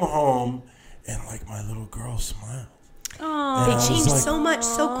Wow. I came home, and like my little girl smiled. Aw. And I They was change like- so much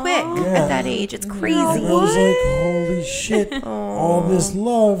so quick Yeah. at that age. It's crazy. And I was like, holy shit, all this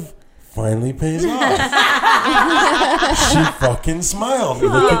love finally pays off. She fucking smiled.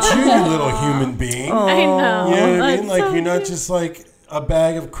 Look at you, you little human being. I know. You know what I mean? That's Like, so you're not cute. just like a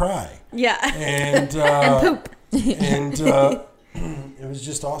bag of cry. Yeah. And poop. And it was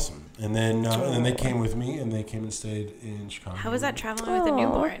just awesome. And then they came with me, and they came and stayed in Chicago. How was that traveling with a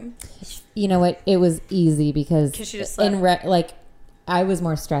newborn? you know what? It was easy because 'Cause she just I was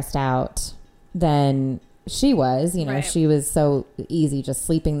more stressed out than she was. Right. She was so easy, just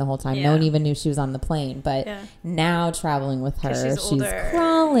sleeping the whole time. Yeah. No one even knew she was on the plane. But Yeah. now traveling with her, 'Cause she's she's older.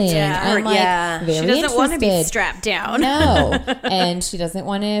 crawling. Yeah. I'm like Yeah. very She doesn't want to be interested. strapped down. No, and she doesn't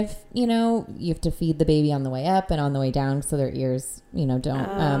want to. You have to feed the baby on the way up and on the way down, so their ears,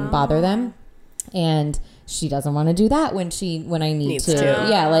 don't bother them. And she doesn't want to do that when I need Needs to. to.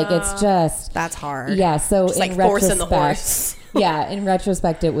 Yeah, like it's just That's hard. yeah. So Just in like forcing the retrospect, horse. yeah, in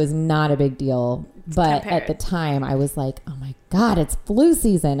retrospect, it was not a big deal. But Compared. at the time, I was like, "Oh my god, it's flu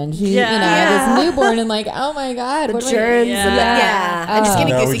season!" And she, Yeah. I was newborn, and like, "Oh my god, what do I-" Germs. And Yeah. yeah. And just Oh.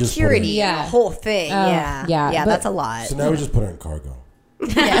 getting Now through we just security. put it- The whole thing. yeah, Yeah, but- that's a lot. So now we just put her in cargo.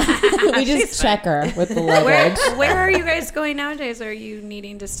 we just check her with the luggage. Where are you guys going nowadays? Are you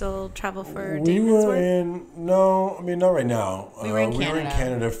needing to still travel for We Damon's were work? not right now. We were in We were in Canada.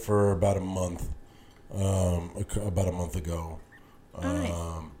 Canada for about a month, about a month ago. nice.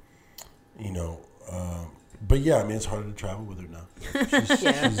 But yeah, I mean, it's harder to travel with her now.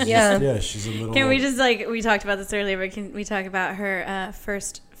 She's a little. Can we just we talked about this earlier, but can we talk about her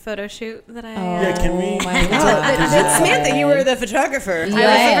first photo shoot that I Yeah, can we? Oh my can we talk- God. because, Samantha, you were the photographer. I was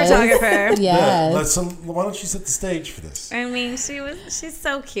Yes. the photographer. Yes. why don't you set the stage for this? I mean, she's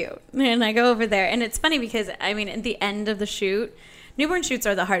so cute. And I go over there, and it's funny because, I mean, at the end of the shoot, newborn shoots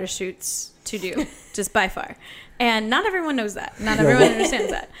are the hardest shoots to do, just by far. And not everyone knows that. Not everyone understands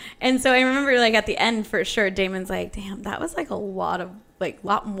that. And so I remember, at the end, for sure, Damon's like, damn, that was, a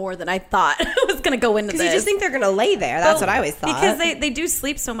lot more than I thought was going to go into this. Because you just think they're going to lay there. That's Well, what I always thought. Because they do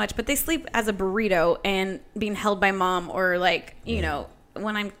sleep so much, but they sleep as a burrito and being held by mom, or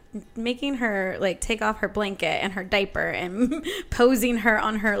when I'm making her take off her blanket and her diaper and posing her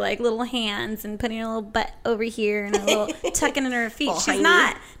on her little hands and putting a little butt over here and a little tucking in her feet, Little she's hiney.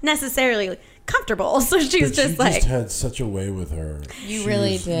 not necessarily comfortable. So she's But just you like, just had such a way with her. You She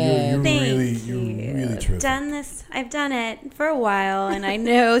really was- did. You're Thank really you. terrific. Done this. I've done it for a while, and I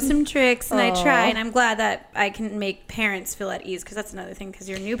know some tricks, and I try. And I'm glad that I can make parents feel at ease, because that's another thing. Because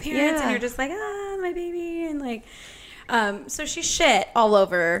you're new parents, Yeah. and you're just like, my baby, and so she shit all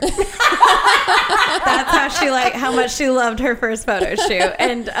over. That's how much she loved her first photo shoot,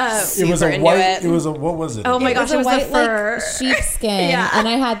 and It was super a into white. it. It was a what was it? Oh my gosh, it was white, the fur. sheepskin, Yeah. and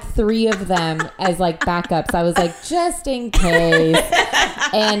I had 3 of them as backups. I was like, just in case.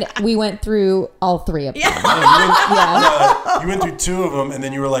 And we went through all 3 of them. You went through 2 of them, and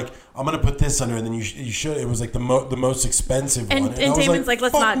then you were like, "I'm gonna put this under," and then you should. It was the most expensive And, one. and I was Damon's like,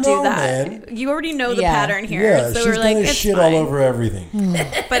 let's "Fuck not no, do that. man." You already know the Yeah. pattern here. Yeah, so she's we're like, gonna it's shit fine. all over everything.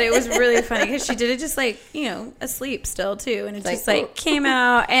 But it was really funny because she did it just asleep still too, and it Like, just came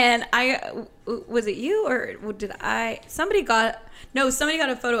out. And was it you or did I? Somebody got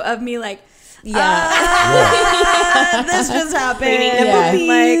a photo of me Yeah. This just happened. Yeah.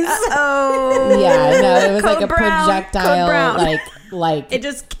 Like, oh. Yeah, no, it was like a Code brown, projectile, code brown. like It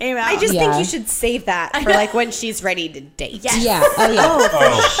just came out. I just Yeah. think you should save that for like when she's ready to date. Yes. yeah, oh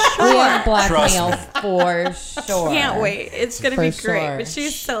yeah, we have blackmail Trust for sure. Can't wait. It's gonna For be great. sure. But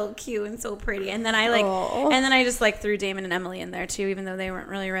she's so cute and so pretty. And then I just like threw Damon and Emily in there too, even though they weren't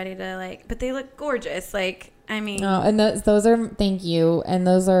really ready to like. But they look gorgeous. Like, I mean, Oh, and those are, thank you. And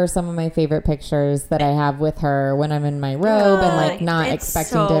those are some of my favorite pictures that I have with her when I'm in my robe and like not it's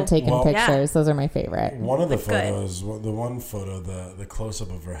expecting to so- have taken Well- pictures. Those are my favorite. One of the Look good. photos, the one photo, the close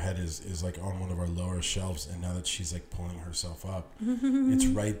up of her head is like on one of our lower shelves, and now that she's like pulling herself up, it's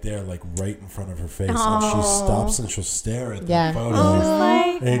right there, like right in front of her face, and she stops and she'll stare at Yeah. the photo,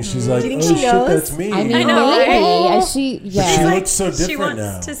 like, and she's like, Do you think "Oh she shit, knows? that's me." I mean, I know, maybe. right? She, But yeah. she like, looks so she different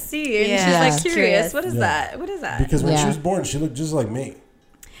wants now. to see, and Yeah. she's like Yeah. curious. Curious. What is Yeah. that? What is that? Because when Yeah. she was born, she looked just like me.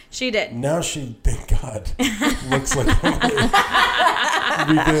 She did. Now she, thank God, looks like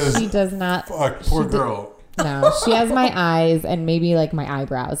because She does not. fuck, poor girl. No, she has my eyes and maybe like my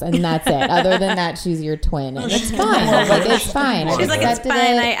eyebrows, and that's it. Other than that, she's your twin, and it's fine. Like it's fine. She's She's like, it's accepted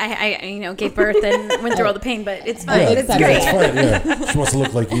fine. it. I gave birth and went through all the pain, but it's fine. Yeah, It's accept great. it. It's fine, yeah. She wants to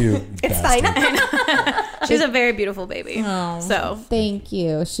look like you. It's bastard. She's a very beautiful baby. Oh, So, thank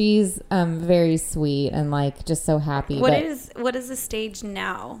you. She's very sweet and like just so happy. what but is the stage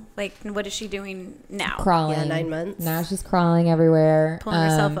now? Like, what is she doing now? crawling? Yeah, 9 months. Now she's crawling everywhere, Pulling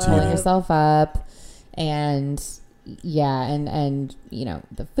herself up. pulling herself up, and yeah, and you know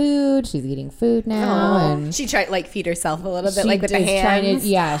the food. She's eating food now, and She tried like feed herself a little bit, she like with the is trying hands. to,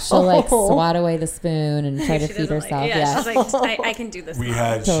 yeah, she'll like Oh. swat away the spoon and try to She feed doesn't herself. like, Yeah, she's like, I can do this. We Mom.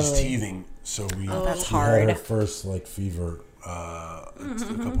 had she's Totally. teething, so we that's she hard. had her first like fever a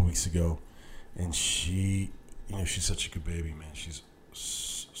couple weeks ago, and she, you know, she's such a good baby, man. She's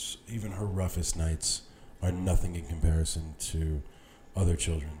even her roughest nights are nothing in comparison to other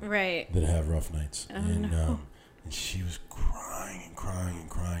children Right. that have rough nights, and she was crying and crying and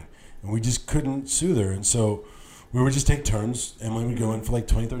crying, and we just couldn't soothe her, and so we would just take turns. Emily would go in for like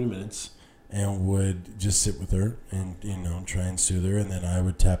 20-30 minutes and would just sit with her and, you know, try and soothe her, and then I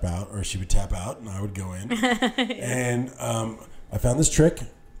would tap out, or she would tap out and I would go in. And I found this trick.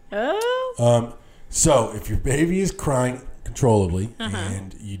 Oh. So if your baby is crying controllably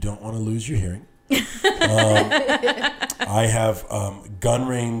and you don't want to lose your hearing, I have gun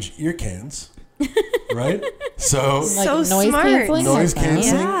range ear cans, right? So like So noise smart. canceling. noise headphones.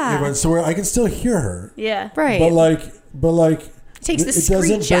 canceling, Yeah. so where I can still hear her, Yeah. Right. but like takes the it doesn't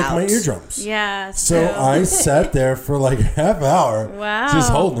screech break out. my eardrums. Yeah. So I sat there for like a half hour, Wow.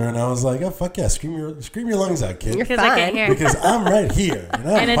 just holding her, and I was like, "Oh fuck yeah, scream your lungs out, kid, You're because I can't fine. hear. because I'm right here, and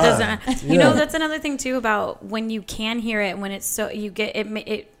I'm And it fine." doesn't. You Yeah. know, that's another thing too about when you can hear it. When it's so you get it.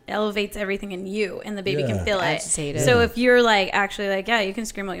 It elevates everything in you, and the baby Yeah. can feel it. Agitated. So if you're like actually like, yeah, you can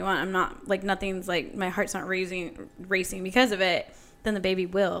scream what you want. I'm not like nothing's like my heart's not racing because of it. Then the baby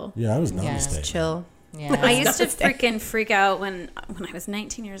will. Yeah, I was Yeah, namaste. Chill. Yeah. I used to freaking freak out when I was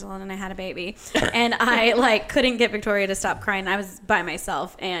 19 years old and I had a baby, and I like couldn't get Victoria to stop crying. I was by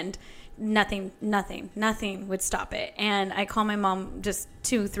myself, and nothing would stop it. And I call my mom just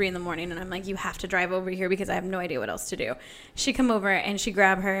 2-3 in the morning, and I'm like, you have to drive over here because I have no idea what else to do. She come over and she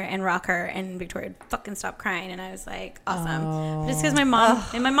grab her and rock her, and Victoria would fucking stop crying. And I was like, awesome. Just because my mom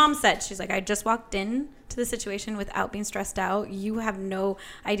and my mom said, she's like, I just walked in to the situation without being stressed out. You have no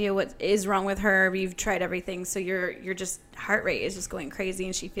idea what is wrong with her. You've tried everything, so your just heart rate is just going crazy,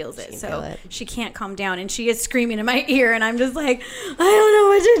 and she feels it. can So feel it. she can't calm down, and she is screaming in my ear, and I'm just like, I don't know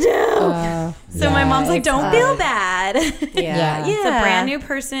what to do. So my yeah, mom's like, it's don't hard. feel bad. Yeah. It's a brand new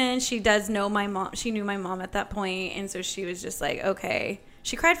person. She does know my mom. She knew my mom at that point, and so she was just like, okay.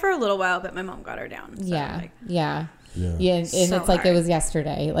 She cried for a little while, but my mom got her down. So Yeah, like, yeah. Yeah. Yeah, and So it's like it hard. was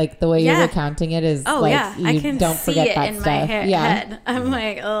yesterday. Like the way Yeah. you're recounting it is oh like yeah, you I can don't see forget it that in stuff. my Yeah. head. I'm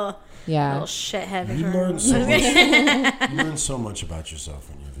like, oh, Yeah. little shithead. You learn so much. You learn so much about yourself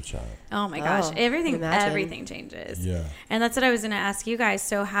when you have a child. Oh my gosh, Oh, everything imagine. everything changes. Yeah. And that's what I was going to ask you guys.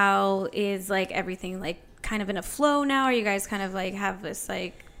 So how is like everything like kind of in a flow now? Are you guys kind of like have this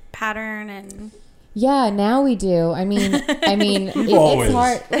like pattern and Yeah, now we do. I mean, Always. it's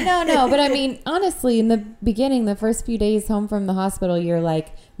hard. No, but I mean, honestly, in the beginning, the first few days home from the hospital, you're like,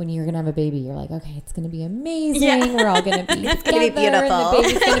 when you're gonna have a baby, you're like, okay, it's gonna be amazing. Yeah. We're all gonna be It's gonna be together, and beautiful. the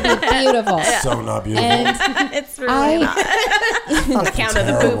baby's gonna be beautiful. So not beautiful. And it's really not. On account of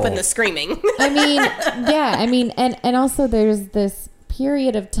the poop and the screaming. I mean, and also there's this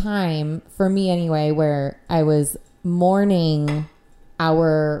period of time for me anyway where I was mourning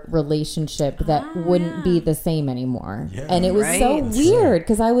our relationship that wouldn't be the same anymore. Yeah. And it was so Right. weird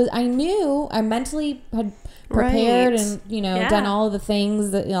because I knew I mentally had prepared Right. and Yeah. done all of the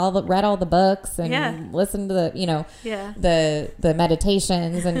things that read all the books and Yeah. listened to the Yeah. the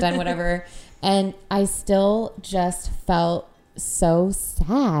meditations and done whatever. And I still just felt so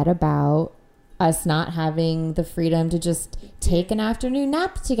sad about us not having the freedom to just take an afternoon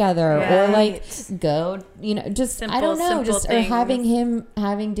nap together or like go, just I don't know, Simple just things. or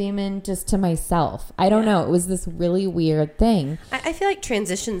having Damon just to myself. I don't know. It was this really weird thing. I feel like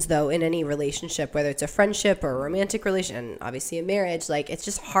transitions, though, in any relationship, whether it's a friendship or a romantic relation, and obviously a marriage, like it's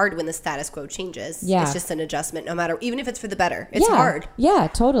just hard when the status quo changes. Yeah. It's just an adjustment, no matter, even if it's for the better. It's hard. Yeah,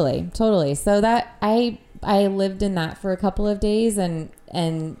 totally. So that I lived in that for a couple of days and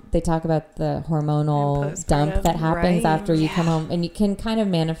they talk about the hormonal And dump postpartum, that happens right? after you come home, and you can kind of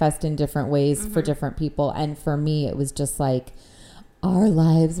manifest in different ways for different people. And for me, it was just like, our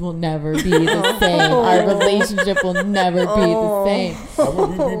lives will never be the same. Our relationship will never be the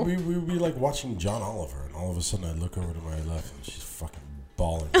same. We would be like watching John Oliver, and all of a sudden I look over to my left, and she's fucking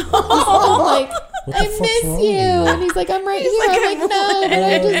bawling. I'm like, What the I fuck's miss wrong you. with you? And he's like, I'm right here. I'm like, no, but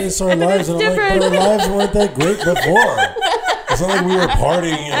I just It's our lives, and I'm like, but our lives weren't that great before. It's not like we were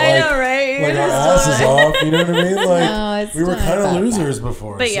partying and know, right? like our asses off. You know what I mean? Like No, it's we were not kind of about losers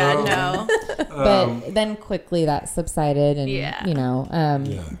before. But yeah, so, no. But then quickly that subsided, and Yeah.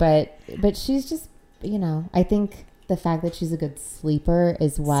 Yeah. but she's just, I think the fact that she's a good sleeper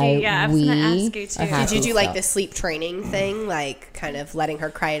is why See, yeah, I was we gonna ask you too. are Did happy Did you do like still. the sleep training thing, like kind of letting her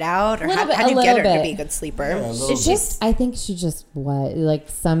cry it out, or Little bit- how'd you a get her little to bit. be a good sleeper? Yeah, a little It's just, I think she just like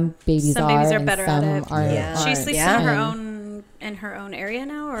some babies Some babies are and better some at it. aren't. Yeah. She aren't. sleeps Yeah. in her own area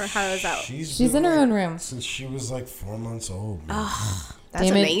now, or how is that? She's in her own room. since she was like 4 months old. man. That's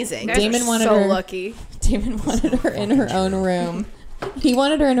Damon- amazing. Guys Damon are wanted so her- lucky. Damon wanted her in her own room. He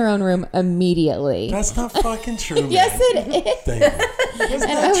wanted her in her own room immediately. That's not fucking true. Yes, man. it is. Thank you. That's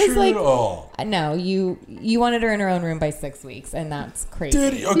And not I was true like- at all. No, you wanted her in her own room by 6 weeks, and that's crazy.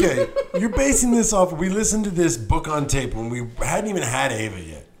 Dude, okay, you're basing this off. We listened to this book on tape when we hadn't even had Ava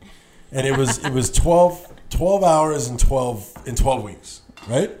yet, and it was 12 hours in 12 weeks,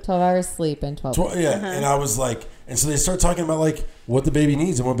 right? 12 hours sleep and 12 weeks. Yeah, and I was like, and so they start talking about like what the baby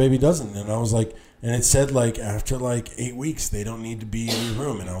needs and what baby doesn't, and I was like, and it said like after like 8 weeks they don't need to be in your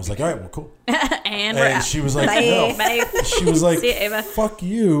room, and I was like, all right, well, cool. And we're And out. she was like, Bye. no. Bye. She was like, See you, Ava. fuck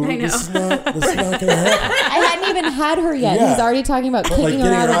you. I know. This is not gonna happen. I hadn't even had her yet. Yeah. He's already talking about But, kicking like,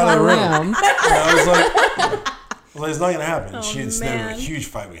 her out getting of her her out of room. And I was like, well, it's not gonna happen. Oh, There was a man. huge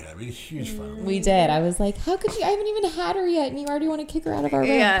fight we had. We had a huge fight. We did. I was like, how could you? I haven't even had her yet, and you already want to kick her out of our room.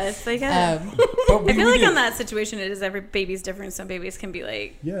 Yeah, it's like But I feel like did. on that situation, it is every baby's different. Some babies can be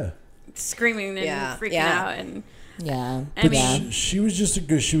like Yeah. screaming and Yeah, freaking yeah. out, and Yeah. I mean- yeah. She was just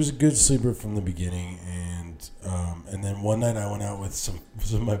she was a good sleeper from the beginning, and then one night I went out with some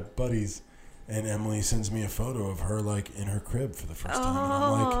of my buddies, and Emily sends me a photo of her like in her crib for the first time, and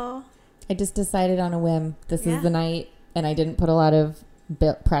I'm like, oh, I just decided on a whim. This Yeah. is the night, and I didn't put a lot of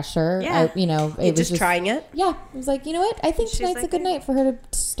pressure. Yeah. It You was just trying it? Yeah, I was like, you know what? I think She's tonight's like, a good "Yeah." night for her to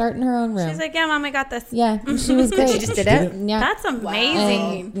start in her own room. she's like, yeah, mom, I got this. yeah, and she was great. She just did She it? did Yeah. That's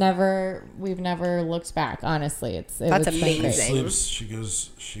amazing. And we've never looked back. Honestly, it That's was been great. amazing. sleeps.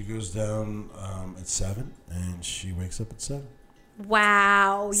 She goes down at 7, and she wakes up at 7.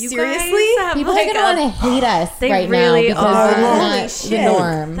 Wow, you Seriously? guys have People like are gonna want to hate us They right really now because are. that's Holy not the shit.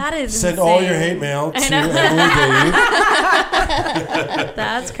 norm. That is Send insane. all your hate mail to I know. Emily Dave.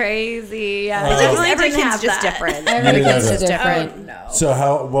 That's crazy. Yeah, Uh, I Every definitely didn't kid's have just that. different. Every You didn't kid's have just that. different. No.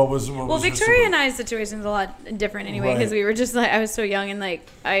 So what was Well, your Victoria super- and I's situation is a lot different anyway Right. because we were just like I was so young and like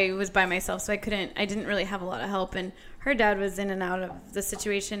I was by myself, so I didn't really have a lot of help, and her dad was in and out of the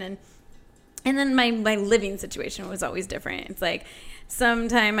situation, and then my living situation was always different. It's like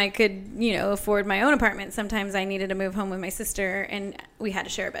sometime I could afford my own apartment, sometimes I needed to move home with my sister, and we had to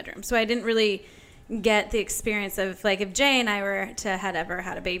share a bedroom, so I didn't really get the experience of like if Jay and I were to had ever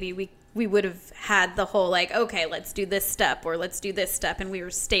had a baby, we would have had the whole like, okay, let's do this step or let's do this step, and we were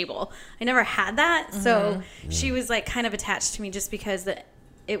stable. I never had that, so she was like kind of attached to me just because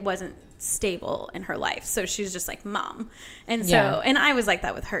it wasn't stable in her life, so she was just like mom, and so Yeah. and I was like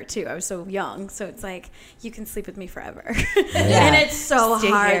that with her too. I was so young, so it's like you can sleep with me forever. Yeah. And it's so Stay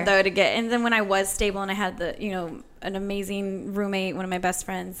hard here. though to get. And then when I was stable and I had an amazing roommate, one of my best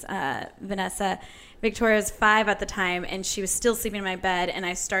friends, Vanessa. Victoria was 5 at the time, and she was still sleeping in my bed, and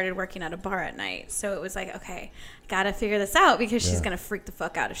I started working at a bar at night. So it was like, okay, gotta figure this out because she's Yeah. gonna freak the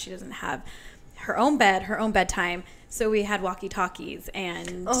fuck out if she doesn't have her own bed, her own bedtime. So we had walkie-talkies, and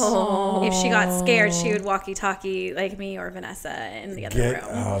if she got scared, she would walkie-talkie like me or Vanessa in the other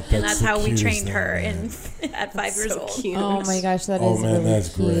room. And that's how we trained her at 5 years old. Cute. Oh my gosh, that is man, really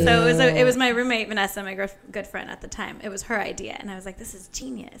that's cute. great. So it was my roommate Vanessa, my good friend at the time. It was her idea, and I was like, "This is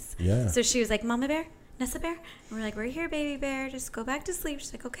genius." Yeah. So she was like, "Mama Bear, Nessa Bear," and we're like, "We're here, baby bear. Just go back to sleep."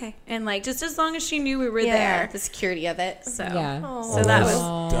 She's like, "Okay," and like just as long as she knew we were there. The security of it. So Yeah. so that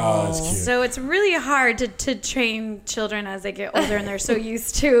was. that's cute. So it's really hard to train children as they get older, and they're so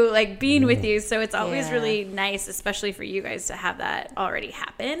used to like being with you. So it's always Yeah. really nice, especially for you guys, to have that already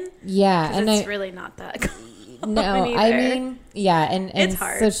happen. Yeah, 'Cause and it's really not that. no, common I either. mean, yeah, and It's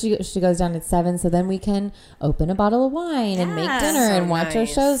hard. so she goes down at 7, so then we can open a bottle of wine and make Yeah. dinner So and watch our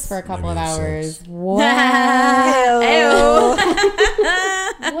nice. shows for a couple of That makes hours. sense. Wow.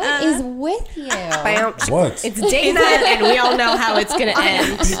 What is with you? What? It's date night, and we all know how it's gonna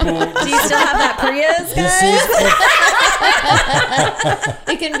end. People, Do you still have that Prius? this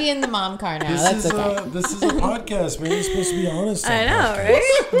It can be in the mom car now. is That's okay. this is a podcast, man. You're supposed to be honest. on I know, podcasts.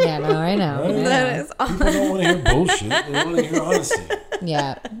 right? Yeah, no, I know. Right? I That know. is People don't want to hear bullshit. They want to hear honesty.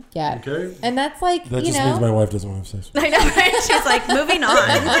 Yeah, yeah. Okay. And that's like, That you just means know, my wife doesn't want to have sex. I know, right? She's like, moving on.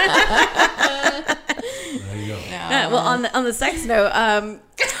 There you go. Yeah, well, on the sex note, I'm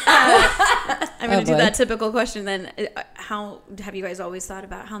going to do boy. that typical question then. How have you guys always thought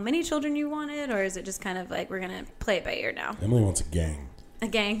about how many children you wanted, or is it just kind of like we're going to play it by ear now? Emily wants a gang. A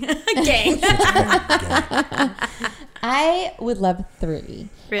gang. A gang. I would love 3.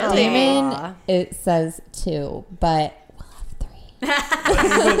 Really? Damon, it says 2, but we'll have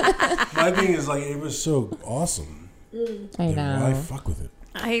 3. My thing is like it was so awesome. I Then why know. fuck with it?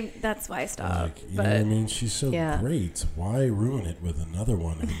 That's why I stopped. Like, you know what I But mean? She's so Yeah. great. Why ruin it with another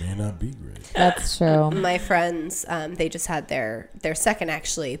one who may not be great? That's true. My friends, they just had their second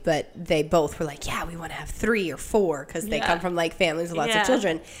actually, but they both were like, yeah, we want to have 3 or 4 because they Yeah. come from like families with lots Yeah. of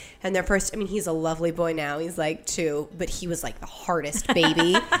children. And their first, I mean, he's a lovely boy now. He's like 2, but he was like the hardest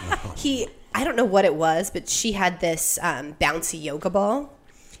baby. I don't know what it was, but she had this bouncy yoga ball.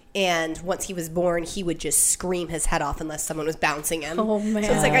 And once he was born, he would just scream his head off unless someone was bouncing him. Oh, man.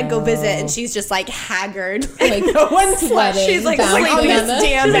 So it's like I'd go visit, and she's just like haggard, Like, no one's sweating, She's like bouncing sleeping on this the-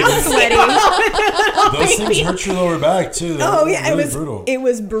 damn house, sweating. Those things hurt your lower back too. They're Oh yeah, really it was brutal. It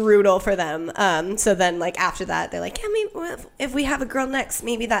was brutal for them. So then, like after that, they're like, yeah, maybe if we have a girl next,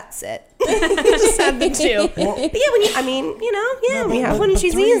 maybe that's it. Just have the 2. But yeah, when we have one, and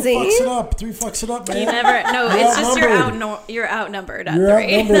she's three easy. Fucks it up. 3 fucks it up, man. you never. No, You're it's just outnumbered. you're outnumbered at You're 3.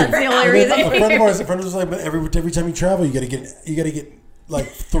 outnumbered. That's the only And reason. then a friend of ours was like, but every time you travel, you gotta get like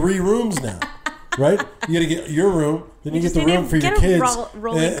 3 rooms now, right? You gotta get your room, then you get just the need to room for your get a kids,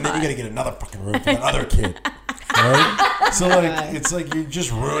 rolling and then you cot. gotta get another fucking room for that other kid. Right? So like it's like you're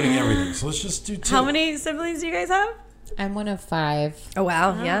just ruining everything. So let's just do 2. How many siblings do you guys have? I'm one of 5. Oh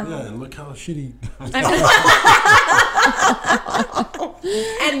wow, yeah. Yeah, and look how shitty.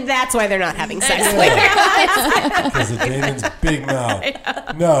 And that's why they're not having sex later. Because of Damon's big mouth.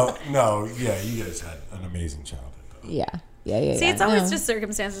 No, yeah, you guys had an amazing childhood. Yeah. See, yeah. it's always No. just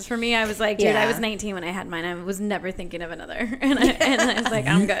circumstances. For me, I was like, dude, Yeah. I was 19 when I had mine. I was never thinking of another. And I was like,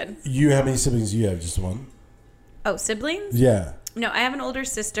 I'm good. You how many siblings do you have? Just one? Oh, siblings? Yeah. No, I have an older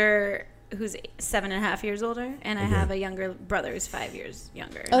sister who's 7.5 years older, and I have a younger brother who's 5 years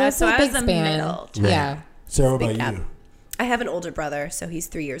younger. Oh, that's so a I big was the span. middle. Yeah. Sarah, what Big about gap. you? I have an older brother, so he's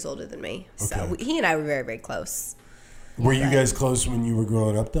 3 years older than me. So Okay. he and I were very, very close. Were you guys close when you were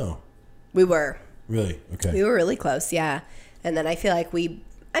growing up, though? We were. Really? Okay. We were really close, yeah. And then I feel like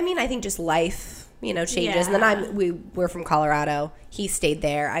I think just life, changes. And Yeah. then we're from Colorado. He stayed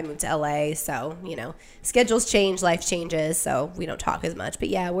there. I moved to LA. So, schedules change, life changes. So we don't talk as much. But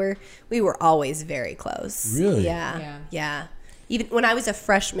yeah, we were always very close. Really? Yeah. Even when I was a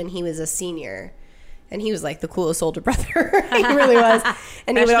freshman, he was a senior. And he was like the coolest older brother. He really was.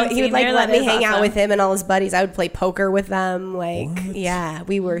 And he Freshman, would like senior, let that me is hang out awesome. with him and all his buddies. I would play poker with them. Like, What? yeah,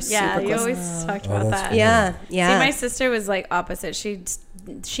 we were Yeah, super you close. always talked Oh, about that's that. cool. Yeah, See, yeah. my sister was like opposite.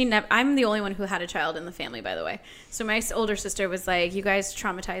 She never. I'm the only one who had a child in the family, by the way. So my older sister was like, "You guys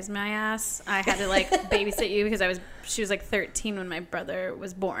traumatized my ass. I had to like babysit you because she was like 13 when my brother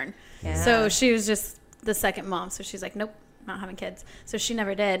was born. Yeah. So she was just the second mom. So she's like, nope, not having kids. So she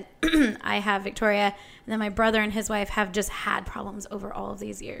never did. I have Victoria, and then my brother and his wife have just had problems over all of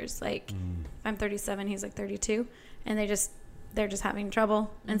these years. Like, I'm 37, he's like 32, and they're just having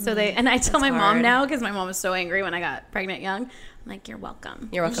trouble. And so and I tell my mom hard. now, because my mom was so angry when I got pregnant young. I'm like, you're welcome.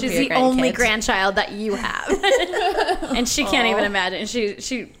 You're welcome She's for your the only grandkids. grandchild that you have. And she can't even imagine.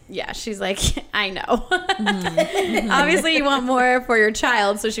 She's like, I know. Obviously, you want more for your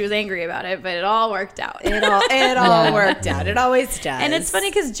child, so she was angry about it, but it all worked out. It all worked out. It always does. And it's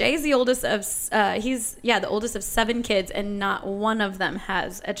funny because Jay's the oldest of the oldest of 7 kids, and not one of them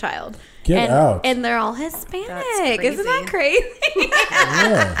has a child. Get out. And they're all Hispanic. That's Isn't that crazy?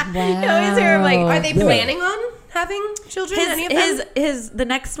 Yeah. Wow. You always hear him like, are they Yeah. planning on having children? Any of them? the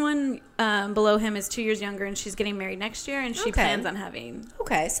next one below him is 2 years younger, and she's getting married next year, and she Okay. plans on having.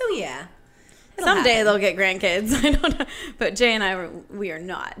 Okay, so yeah. Someday happen. they'll get grandkids. I don't know, but Jay and I, we are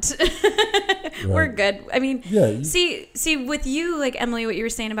not. We're Right. good. I mean, Yeah, you- see, with you, like Emily, what you were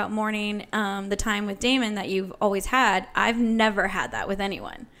saying about mourning, the time with Damon that you've always had. I've never had that with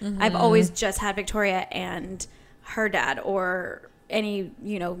anyone. I've always just had Victoria and her dad, or any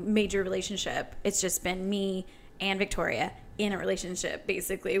major relationship. It's just been me and Victoria in a relationship,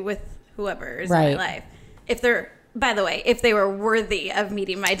 basically, with whoever is in Right. my life. By the way, if they were worthy of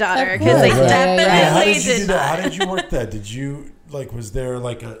meeting my daughter, Of because they course. definitely Yeah, How did you do did that? not. How did you work that? Did you was there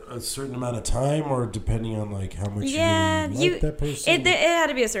like a certain amount of time, or depending on like how much Yeah, you really like that person? it had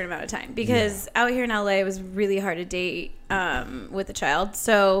to be a certain amount of time, because out here in LA it was really hard to date with a child.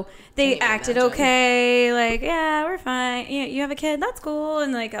 So they Can't even acted imagine. okay, like, yeah, we're fine. You have a kid, that's cool,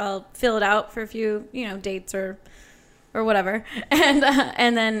 and like I'll fill it out for a few dates or whatever, and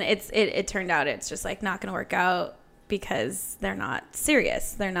then it turned out it's just like not gonna work out because they're not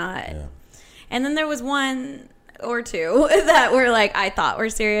serious. They're not. Yeah. And then there was one or two that were like, I thought were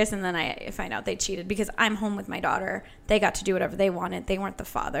serious, and then I find out they cheated because I'm home with my daughter. They got to do whatever they wanted. They weren't the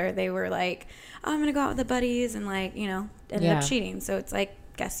father. They were like, oh, I'm gonna go out with the buddies, and like ended Yeah. up cheating. So it's like,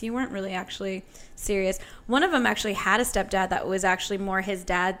 guess you weren't really actually serious. One of them actually had a stepdad that was actually more his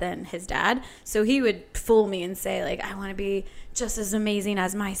dad than his dad. So he would fool me and say like, I want to be just as amazing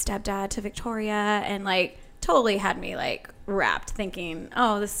as my stepdad to Victoria, and like totally had me like wrapped, thinking,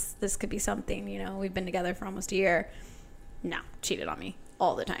 oh, this could be something. We've been together for almost a year. No, cheated on me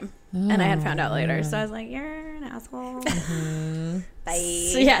all the time, and I had found out later. So I was like, you're an asshole. Bye.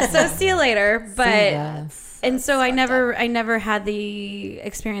 So, yeah, so see you later. But ya. and so I never had the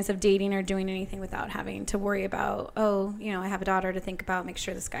experience of dating or doing anything without having to worry about, I have a daughter to think about, make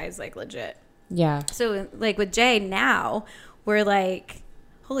sure this guy's like legit. Yeah. So like with Jay now, we're like,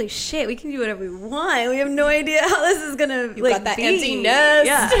 holy shit, we can do whatever we want. We have no idea how this is gonna got that be. empty nest.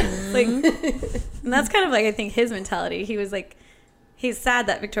 Yeah. Like, and that's kind of like, I think, his mentality. He was like, he's sad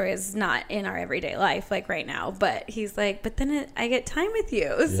that Victoria's not in our everyday life like right now, but he's like, but then I get time with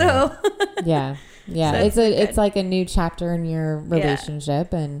you. So Yeah. Yeah. So it's it's it's good. like a new chapter in your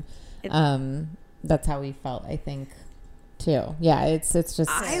relationship, and that's how we felt, I think, too. Yeah, it's just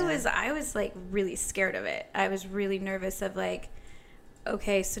I was like really scared of it. I was really nervous of like,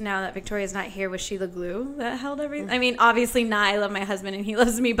 okay, so now that Victoria's not here, was she the glue that held everything? I mean, obviously not. I love my husband and he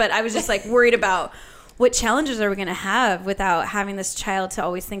loves me, but I was just like worried about what challenges are we going to have without having this child to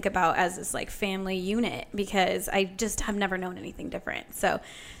always think about as this like family unit, because I just have never known anything different. So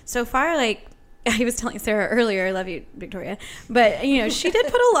far, like I was telling Sarah earlier, I love you, Victoria, but she did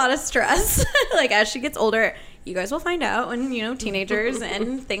put a lot of stress. Like as she gets older, you guys will find out when, teenagers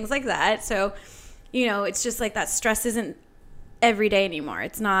and things like that. So, it's just like that stress isn't every day anymore.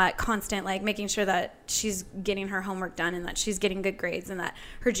 It's not constant, like making sure that she's getting her homework done and that she's getting good grades and that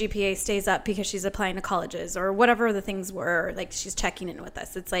her GPA stays up because she's applying to colleges or whatever the things were, like she's checking in with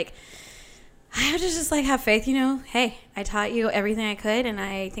us. It's like, I have to just like have faith, hey, I taught you everything I could and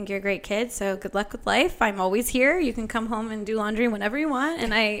I think you're a great kid. So good luck with life. I'm always here. You can come home and do laundry whenever you want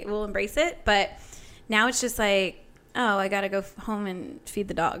and I will embrace it. But now it's just like, oh, I got to go home and feed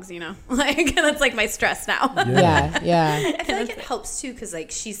the dogs, like that's like my stress now. yeah. I feel like it helps too, because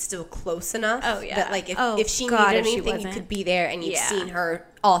like she's still close enough. Oh, yeah. That like Oh, if she God, needed if she anything, you wasn't. could be there, and you've Yeah. seen her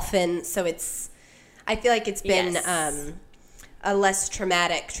often. So I feel like it's been Yes. a less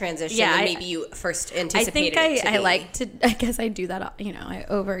traumatic transition Yeah, than I- maybe you first I anticipated. think it to I be. like to, I guess I do that, I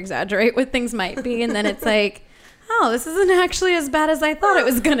over exaggerate what things might be. And then it's like, oh, this isn't actually as bad as I thought it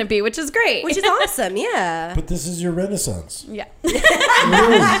was going to be, which is great. Which is awesome, yeah. But this is your renaissance. yeah. You know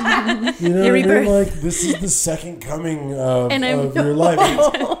what I mean? rebirth. Like this is the second coming of And I'm- your life.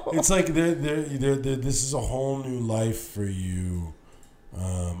 It's like this is a whole new life for you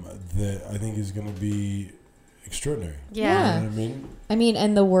that I think is going to be extraordinary. Yeah. You know what I mean? I mean,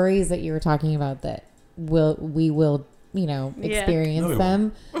 and the worries that you were talking about that we will experience No, we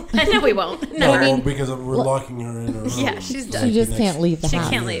them. No, we won't. No, Never. because we're locking her in her room. Yeah, she's done. She just can't leave the She house.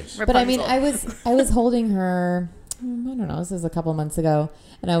 can't leave. But I mean, Rapunzel. I was holding her I don't know, this was a couple months ago,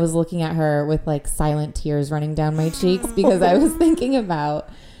 and I was looking at her with like silent tears running down my cheeks because I was thinking about,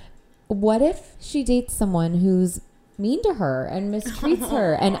 what if she dates someone who's mean to her and mistreats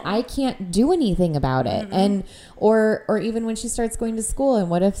her, and I can't do anything about it? And or even when she starts going to school, and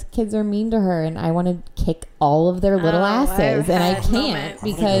what if kids are mean to her and I want to kick all of their little asses, and I can't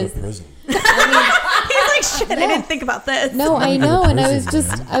because prison. He's like, shit, I didn't think about this. no, I know, and I was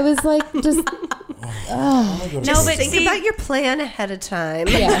like, just No, but Think see, about your plan ahead of time.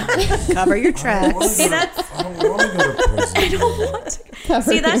 yeah. Cover your tracks. See, that's I don't want to go to prison.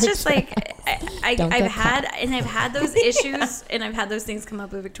 Cover see, that's your just tracks. like Don't I've get had those issues, and I've had those things come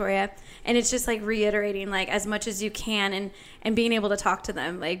up with Victoria, and it's just like reiterating like as much as you can, and being able to talk to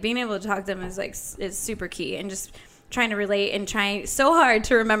them, like being able to talk to them is like is super key, and just trying to relate and trying so hard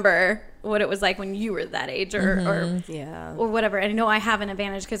to remember what it was like when you were that age or Yeah. or whatever. And I know I have an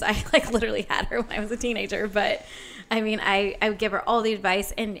advantage because I like literally had her when I was a teenager, but I mean, I would give her all the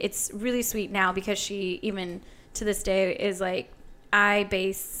advice, and it's really sweet now because she even to this day is like, I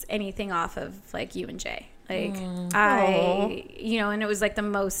base anything off of like you and Jay. Like and it was like the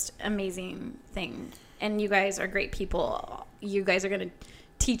most amazing thing. And you guys are great people. You guys are going to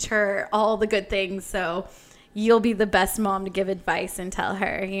teach her all the good things. So you'll be the best mom to give advice and tell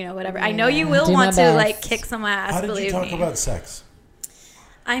her, whatever. I know you will Do my want to best. like kick some ass. How did you believe talk me. about sex?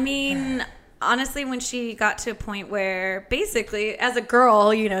 I mean, honestly, when she got to a point where basically as a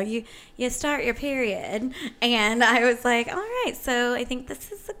girl, you start your period, and I was like, all right, so I think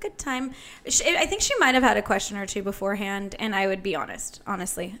this is a good time. I think she might have had a question or two beforehand, and I would be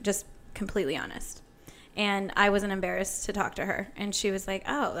honestly, just completely honest. And I wasn't embarrassed to talk to her. And she was like,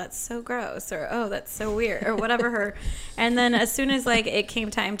 oh, that's so gross, or oh, that's so weird, or whatever And then as soon as like it came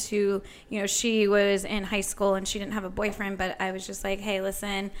time to, she was in high school and she didn't have a boyfriend, but I was just like, hey,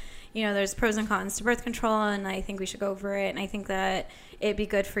 listen, there's pros and cons to birth control, and I think we should go over it. And I think that it'd be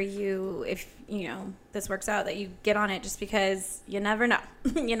good for you if, this works out, that you get on it, just because you never know.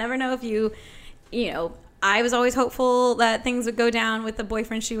 You never know if I was always hopeful that things would go down with the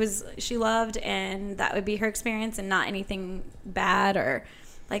boyfriend she loved, and that would be her experience and not anything bad, or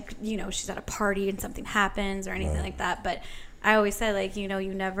like, she's at a party and something happens or anything like that. But I always said, like, you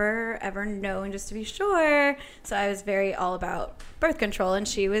never ever know, and just to be sure. So I was very all about birth control, and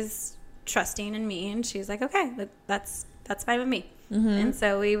she was trusting in me, and she was like, okay, that's fine with me. And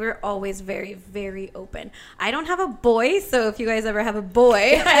so we were always very, very open. I don't have a boy, so if you guys ever have a boy,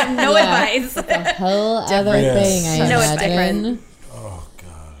 I have no advice. It's a whole other Yes. thing, I No, it's imagine. different. Oh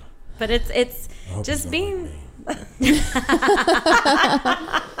God. But it's I hope just he's not being. like me.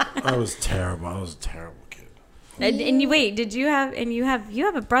 I was terrible. I was a terrible kid. And you wait, you have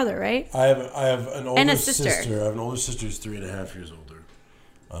a brother, right? I have an older And a sister. I have an older sister who's 3.5 years older.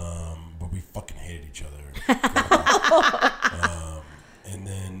 But we fucking hated each other. And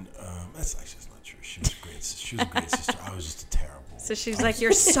then that's actually not true. She was a great sister. I was just a terrible. So she's like,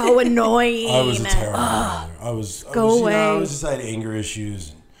 you're so annoying. I was a terrible brother. I was just I had anger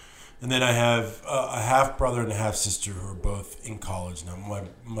issues, and then I have a half brother and a half sister who are both in college now. My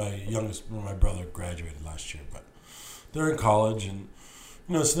brother graduated last year, but they're in college, and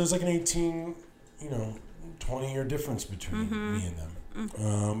so there's like an 18, 20-year difference between me and them.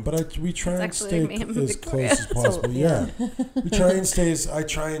 But we try and stay as close as possible. Yeah, I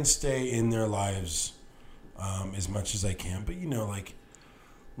try and stay in their lives as much as I can. But like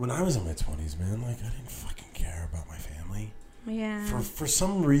when I was in my 20s, man, like I didn't fucking care about my family. Yeah. For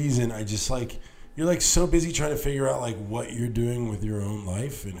some reason, I just like you're like so busy trying to figure out like what you're doing with your own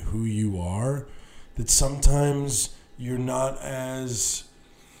life and who you are that sometimes you're not as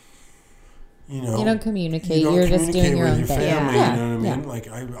you don't communicate. You're just doing your own thing. Family, Yeah. You know what I mean? Yeah. Like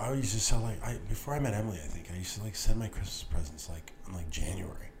I used to sell before I met Emily, I think I used to like send my Christmas presents like in like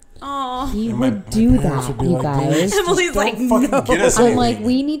January. Oh. He And would do parents that, would be you like, guys. "Please, Emily's just like, don't fucking no." get us I'm anything." like,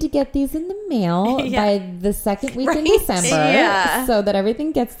 we need to get these in the mail Yeah. by the second week in Right. December, Yeah. so that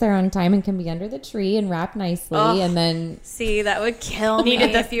everything gets there on time and can be under the tree and wrapped nicely. Oh. And then See, that would kill me.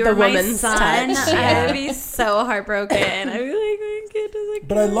 Needed the- if you the were my woman's son, touch. I Yeah. would be so heartbroken. I'd be like, my kid doesn't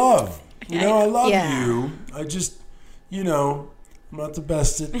But I love, I love Yeah. you. I just, I'm not the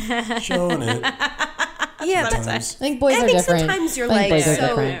best at showing it. Yeah, but Sometimes. I think boys I are think different. sometimes you're I think like boys are so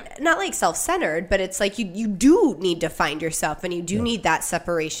different. not like self-centered, but it's like you do need to find yourself, and you do need that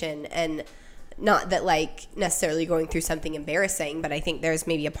separation, and not that like necessarily going through something embarrassing, but I think there's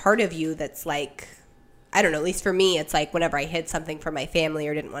maybe a part of you that's like, I don't know, at least for me, it's like whenever I hid something from my family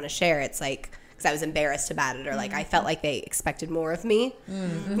or didn't want to share, it's like because I was embarrassed about it, or like I felt like they expected more of me,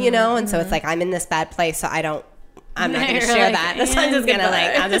 and so it's like I'm in this bad place, so I don't I'm not going to You're share like, that. This one's just going to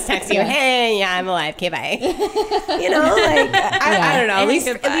goodbye. I'll just text you, hey, yeah, I'm alive. Okay, bye. You know, like, I don't know. At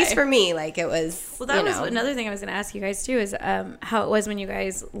least for me, like, it was, Well, that was another thing I was going to ask you guys, too, is how it was when you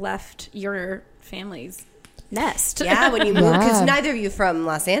guys left your family's nest. Yeah, when you moved, because Yeah. neither of you from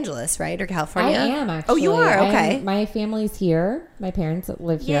Los Angeles, right, or California? I am actually. Oh, you are? Okay. My family's here. My parents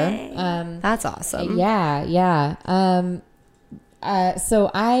live here. Yay. That's awesome. Yeah.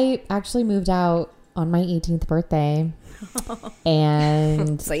 So I actually moved out on my 18th birthday,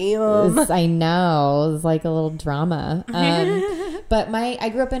 and Sam. I know it was like a little drama. But I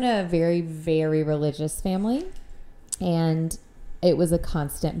grew up in a very, very religious family, and it was a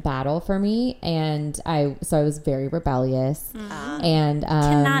constant battle for me, and I was very rebellious, and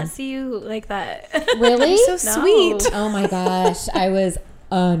Cannot see you like that. really So sweet. Oh my gosh, I was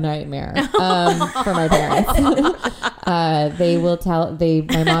a nightmare for my parents. They will tell.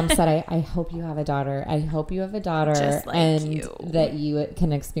 My mom said, "I hope you have a daughter. I hope you have a daughter, Just like and you. that you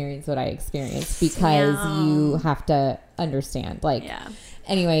can experience what I experienced because you have to understand." Like, Yeah.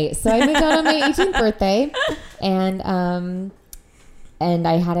 anyway, so I moved out on my 18th birthday, and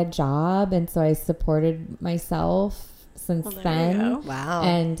I had a job, and so I supported myself since Well, there then. you go. Wow.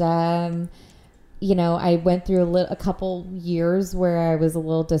 And you know, I went through a couple years where I was a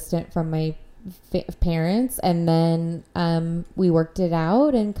little distant from my parents, and then we worked it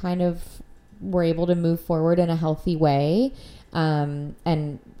out and kind of were able to move forward in a healthy way, and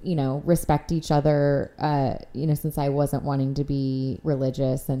you know, respect each other. You know, since I wasn't wanting to be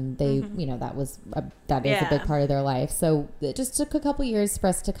religious, and they, you know, that is a big part of their life. So it just took a couple years for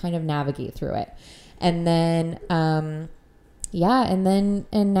us to kind of navigate through it, and then.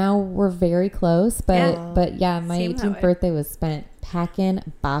 And now we're very close, but yeah, my Seemed that 18th way. birthday was spent packing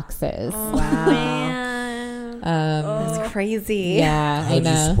boxes. Wow. Man. That's crazy. Yeah, How I did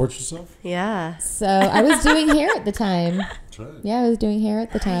you know. support yourself? Yeah. So I was doing hair at the time. That's right. Yeah, I was doing hair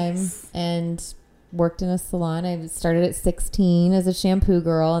at the time and worked in a salon. I started at 16 as a shampoo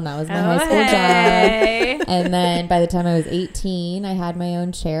girl, and that was my high school job. Hey. And then by the time I was 18, I had my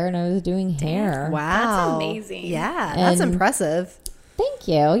own chair and I was doing hair. Wow. That's amazing. Yeah. That's And- impressive. Thank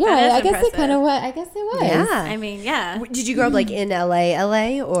you. Yeah, That is I guess impressive. it kind of what I guess it was. Yeah. I mean, yeah. Did you grow up like in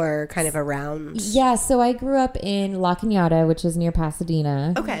LA, or kind of around? Yeah, so I grew up in La Cañada, which is near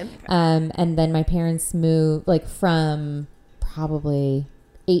Pasadena. Okay. And then my parents moved like from probably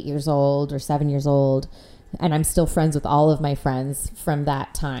 8 years old or 7 years old. And I'm still friends with all of my friends from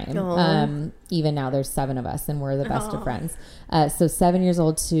that time. Aw. Even now there's 7 of us and we're the best of friends. So 7 years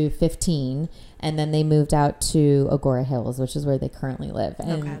old to 15. And then they moved out to Agora Hills, which is where they currently live.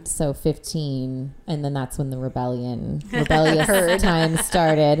 And Okay. so 15, and then that's when the rebellious time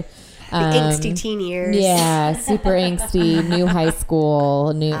started. The angsty teen years. Yeah, super angsty, new high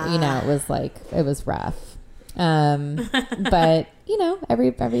school, you know, it was rough. But you know, every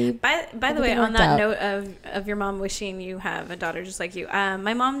By the way, everything on worked that out. note of your mom wishing you have a daughter just like you,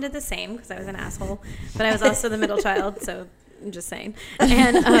 my mom did the same because I was an asshole, but I was also the middle child, so I'm just saying.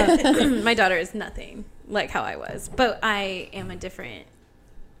 And my daughter is nothing like how I was, but I am a different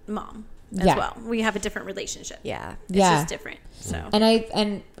mom as Yeah. well. We have a different relationship. Yeah. It's Yeah. just different. So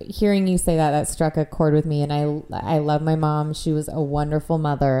and hearing you say that struck a chord with me, and I love my mom. She was a wonderful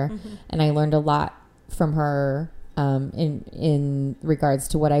mother, and I learned a lot from her in regards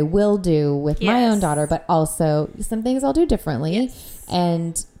to what I will do with my own Yes. daughter, but also some things I'll do differently.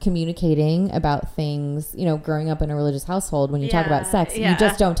 And communicating about things, you know, growing up in a religious household, when you talk about sex, you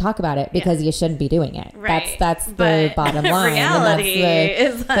just don't talk about it because you shouldn't be doing it. Right. That's the But bottom line. reality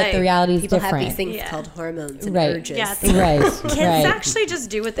is but like, the reality is People different. have these things Yeah. called hormones and Right. urges. Yes. Right. kids right. actually just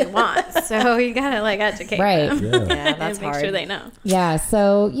do what they want, so you gotta like educate Right. them. Yeah. Yeah, that's and make hard. sure they know. Yeah,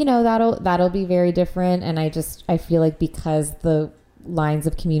 so you know that'll be very different, and I feel like because the lines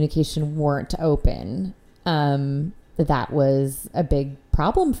of communication weren't open, that was a big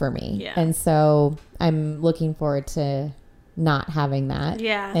problem for me. Yeah. And so I'm looking forward to not having that.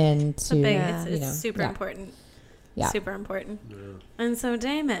 Yeah. and It's to it's you know, super yeah. important. Yeah. Super important. And so,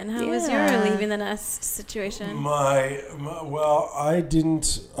 Damon, how was your leaving the nest situation? Well, I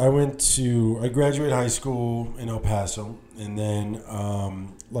graduated high school in El Paso, and then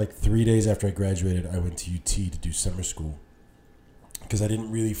like 3 days after I graduated, I went to UT to do summer school because I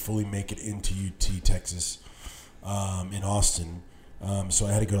didn't really fully make it into UT, Texas, in Austin. So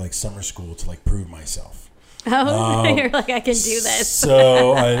I had to go to like summer school to like prove myself. Oh, you're like, I can do this.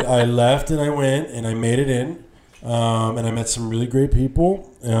 So I left and I went and I made it in, and I met some really great people.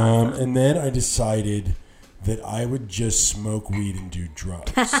 And then I decided that I would just smoke weed and do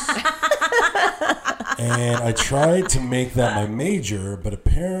drugs. And I tried to make that my major, but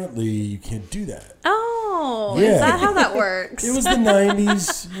apparently you can't do that. Oh. Oh, Yeah. is that how that works? It was the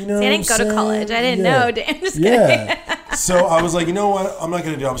 90s, you know. See, I didn't go to college. I didn't know. Dan. Just kidding. Yeah. So I was like, you know what? I'm not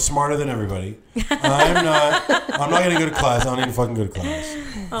going to do it. I'm smarter than everybody. I'm not going to go to class. I don't need to fucking go to class.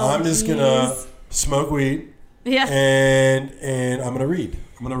 I'm just going to smoke weed. Yeah. And I'm going to read.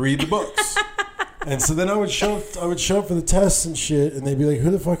 I'm going to read the books. And so then I would show up for the tests and shit, and they'd be like, "Who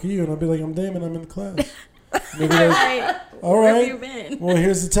the fuck are you?" And I'd be like, "I'm Damon. I'm in the class." And they'd be like, "All right. Where have you been? Well,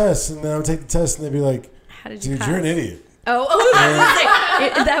 here's the test." And then I would take the test, and they'd be like, How did you "Dude, pass? you're an idiot." Oh,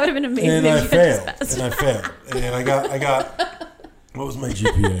 that would have been amazing. And if I you had failed. just passed. And I failed. And I got. What was my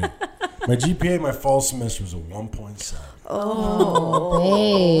GPA? My GPA, my fall semester was a 1.7. Oh,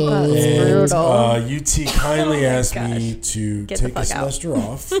 babe. And UT kindly asked gosh. me to Get the take a fuck out. semester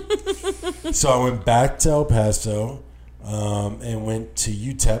off. So I went back to El Paso and went to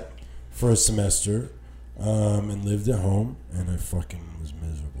UTEP for a semester and lived at home. And I fucking was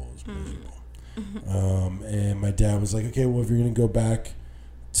miserable. It was miserable. And my dad was like, "Okay, well, if you're going to go back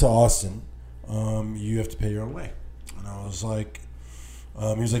to Austin, you have to pay your own way." And I was like,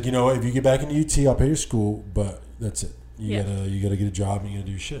 he was like, "You know what? If you get back into UT, I'll pay your school, but that's it. You gotta get a job and you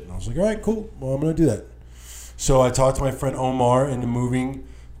gotta do shit." And I was like, "All right, cool. Well, I'm gonna do that." So I talked to my friend Omar into moving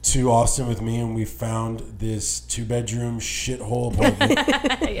to Austin with me, and we found this 2-bedroom shithole apartment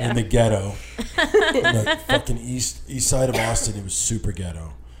in the ghetto, in the fucking east side of Austin. It was super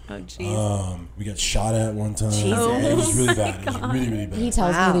ghetto. Oh, jeez. We got shot at one time. Jesus. It was really bad. It was really, really bad. He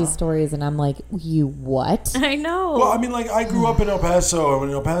tells Wow. me these stories, and I'm like, "You what?" I know. Well, I mean, like I grew up in El Paso, and when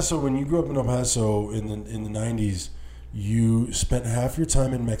you grew up in El Paso in the 90s, you spent half your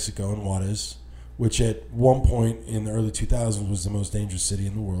time in Mexico in Juarez, which at one point in the early 2000s was the most dangerous city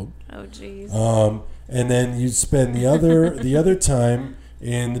in the world. Oh, jeez. And then you'd spend the other time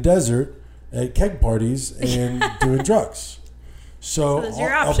in the desert at keg parties and doing drugs. So those are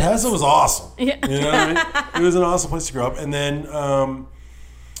your El options. Paso was awesome. Yeah. You know what I mean? It was an awesome place to grow up. And then,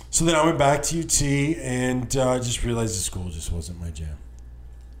 so then I went back to UT and I just realized the school just wasn't my jam.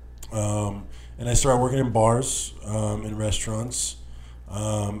 And I started working in bars, in restaurants,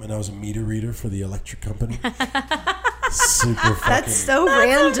 and I was a meter reader for the electric company. Super fucking. That's so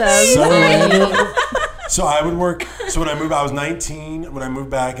random. So random. So I would work. So when I moved, I was 19 when I moved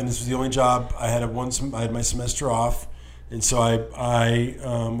back, and this was the only job I had. I had my semester off, and so I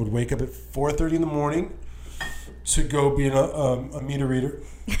would wake up at 4:30 in the morning to go be a meter reader,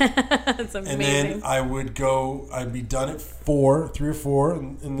 That's amazing. and then I'd be done at 3 or 4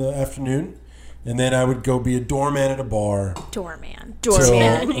 in the afternoon, and then I would go be a doorman at a bar. Doorman.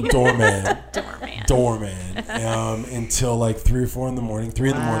 Doorman. Until like 3 or 4 in the morning. 3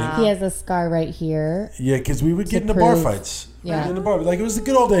 in the morning. He has a scar right here. Yeah, because we would get To into bar prove- fights. Yeah. In the bar, like it was the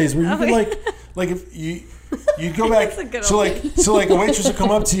good old days where you could like if you'd go back. the good So old like a waitress would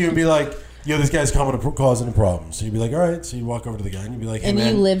come up to you and be like, "Yo, this guy's causing a problem." So you'd be like, "All right." So you walk over to the guy and you'd be like, "Hey, And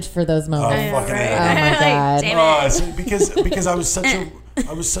man." you lived for those moments. Oh, fucking right. hell. Oh my God. Damn it. So because I was such a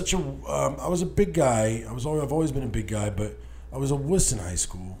I was a big guy. I've always been a big guy, but I was a wuss in high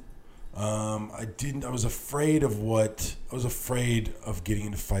school. I was afraid of getting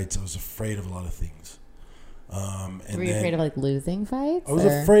into fights. I was afraid of a lot of things. And Were you afraid of like losing fights? I was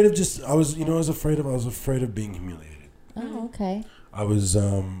or- afraid of I was afraid of being humiliated. Oh, okay. I was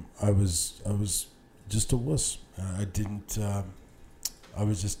just a wuss.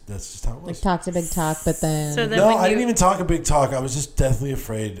 That's just how it was. Like talked a big talk, but then. So then No, when I you- didn't even talk a big talk. I was just deathly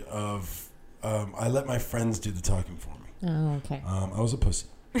afraid of. I let my friends do the talking for me. Oh, okay. I was a pussy.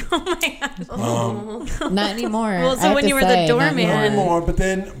 Oh my god. Not anymore. Well, so I have when to you were the say, not doorman- Not anymore. anymore, but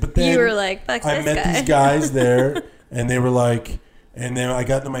then You were like, fuck I this met guy. these guys there, and they were like, and then I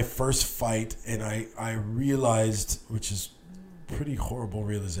got into my first fight, and I realized, which is pretty horrible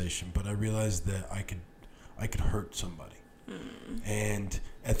realization, but I realized that I could hurt somebody, and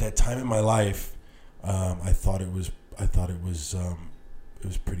at that time in my life, I thought it was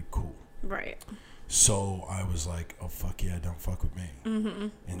pretty cool. Right. So I was like, oh, fuck yeah, don't fuck with me. Mm-hmm.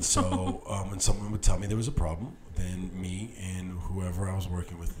 And so when someone would tell me there was a problem, then me and whoever I was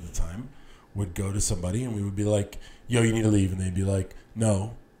working with at the time would go to somebody and we would be like, yo, you need to leave. And they'd be like,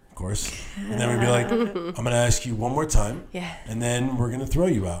 no, of course. And then we'd be like, I'm going to ask you one more time. Yeah. And then we're going to throw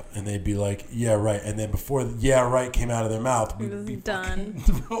you out. And they'd be like, yeah, right. And then before yeah, right came out of their mouth, It we'd was be done.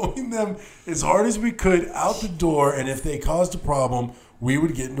 fucking throwing them as hard as we could out the door. And if they caused a problem, we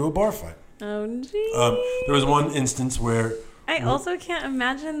would get into a bar fight. Oh, geez. There was one instance where I also can't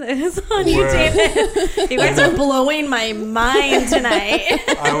imagine this on you, Where- David. You guys are blowing my mind tonight.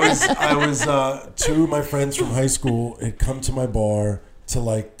 I was 2 of my friends from high school had come to my bar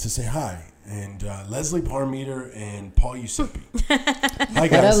to say hi, and Leslie Parmeter and Paul Giuseppe. Hi What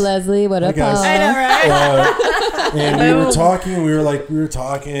guys. up, Leslie? What up, guys. Paul? I know, right? And we were talking. We were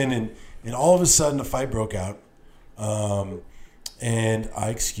talking, and all of a sudden a fight broke out. And I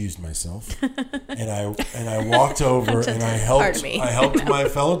excused myself, and I walked over and I helped my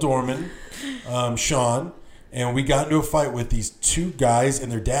fellow doorman, Sean, and we got into a fight with these two guys and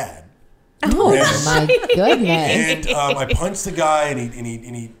their dad. Oh my goodness! And I punched the guy, and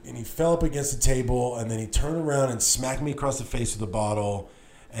he fell up against the table, and then he turned around and smacked me across the face with a bottle,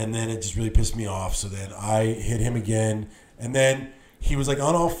 and then it just really pissed me off. So then I hit him again, and then he was like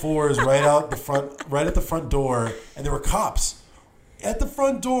on all fours right at the front door, and there were cops at the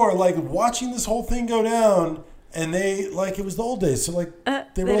front door, like watching this whole thing go down. And they, like, it was the old days, so like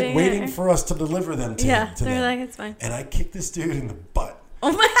they were like waiting for us to deliver them to Yeah, to they were them. like, it's fine. And I kicked this dude in the butt.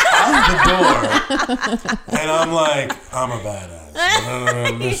 Oh my Out the door, and I'm like, I'm a badass,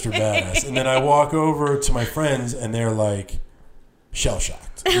 Mr. Badass. And then I walk over to my friends, and they're like, shell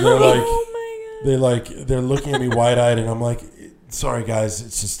shocked. They're like, Oh my God. they're looking at me wide eyed, and I'm like, sorry guys,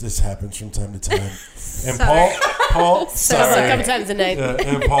 it's just this happens from time to time. And Paul, sorry. A couple times a night.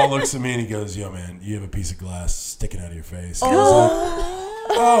 And Paul looks at me and he goes, "Yo, man, you have a piece of glass sticking out of your face." And I was like,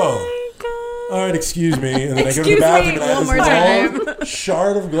 all right, excuse me. And then I go to the bathroom and I have this long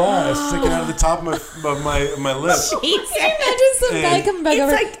shard of glass sticking out of the top of my lip. Imagine some guy And- coming back It's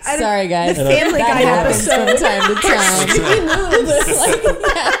over. like, Sorry, guys. the Family that Guy happens episode. from time to time.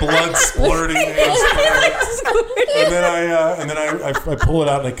 Blood splurting, and then I pull it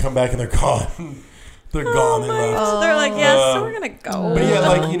out and I come back and they're gone. They're gone. They left. They're like, yeah, so we're gonna go. But yeah,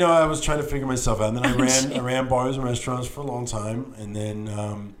 like, you know, I was trying to figure myself out, and then I ran bars and restaurants for a long time, and then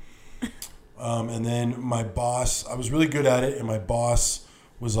my boss, I was really good at it, and my boss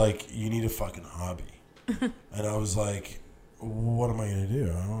was like, "You need a fucking hobby," and I was like, "What am I gonna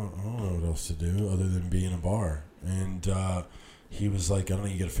do? I don't know what else to do other than be in a bar." And he was like, "I don't know.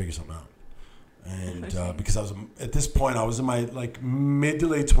 You got to figure something out." And because I was at this point, I was in my like mid to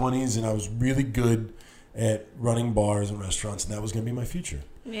late 20s, and I was really good at running bars and restaurants, and that was going to be my future.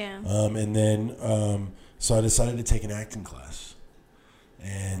 Yeah. And then so I decided to take an acting class,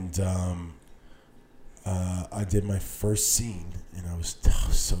 and I did my first scene, and I was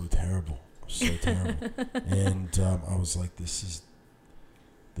so terrible, and I was like, this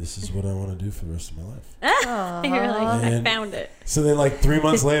is what I want to do for the rest of my life. You're like, I And- found it. So then, like 3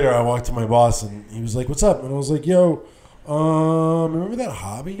 months later, I walked to my boss, and he was like, "What's up?" And I was like, "Yo, remember that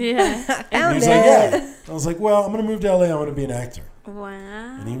hobby?" Yeah. And he was like, "Yeah." I was like, "Well, I'm gonna move to LA. I want to be an actor."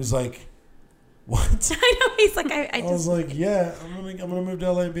 Wow. And he was like, "What?" I know. He's like, I I was just. like, "Yeah, I'm gonna move to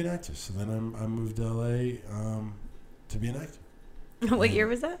LA and be an actor." So then I moved to LA to be an actor. What year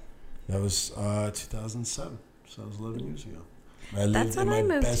was that? That was 2007. So that was 11 years ago. I That's lived when in I my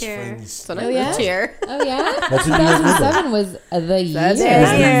moved best here. friend's. So Oh, yeah? here. Oh yeah, That's when you guys moved there. 2007 was the year. That's it.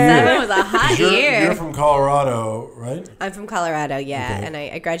 2007 was a hot You're year. from Colorado, right? I'm from Colorado, yeah, Okay. and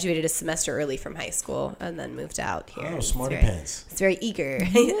I graduated a semester early from high school and then moved out here. Oh, It's smarty very- pants. It's very eager.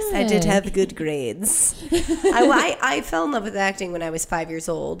 Yes, I did have good grades. I fell in love with acting when I was 5 years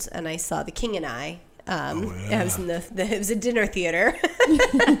old, and I saw The King and I. I was in it was a dinner theater.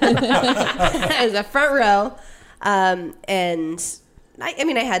 I was a front row, and I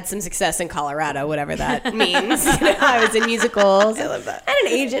mean, I had some success in Colorado, whatever that means. You know, I was in musicals. I love that. I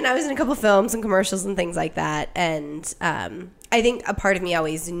had an agent. I was in a couple films and commercials and things like that. And I think a part of me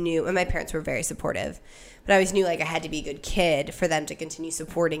always knew, and my parents were very supportive, but I always knew like I had to be a good kid for them to continue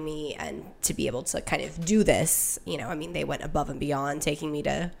supporting me and to be able to kind of do this. You know, I mean, they went above and beyond, taking me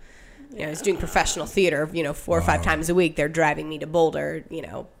to, you know, I was doing professional theater, 4 or 5 times a week. They're driving me to Boulder,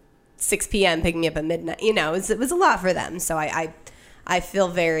 6 p.m., picking me up at midnight. It was a lot for them. So I feel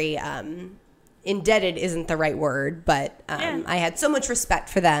very indebted isn't the right word, but I had so much respect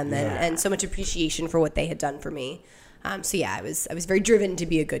for them and so much appreciation for what they had done for me. So yeah, I was very driven to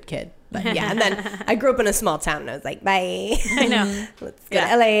be a good kid. But yeah, and then I grew up in a small town, and I was like, bye. I know. Let's go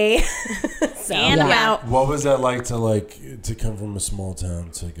to LA. So And Yeah. out. What was that like to come from a small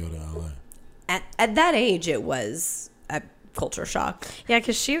town to go to LA? at that age, it was a culture shock. Yeah,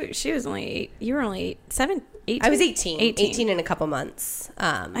 because she was only 8. You were only 7, 18. I was 18 18 in a couple months.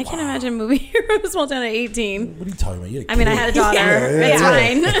 I can't imagine moving here from a small town at 18. What are you talking about? You had a I mean, I kid. had a daughter. It's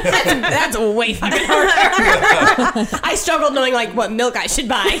fine. That's way fucking harder. I struggled knowing like what milk I should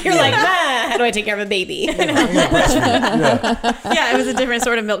buy. You're like, how do I take care of a baby? Yeah, it was a different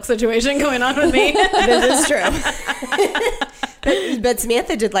sort of milk situation going on with me. This is true. But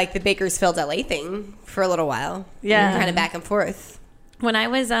Samantha did like the Bakersfield LA thing for a little while. Yeah. Kind of back and forth. When I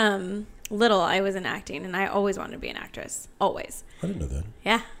was little, I was in acting, and I always wanted to be an actress. Always. I didn't know that.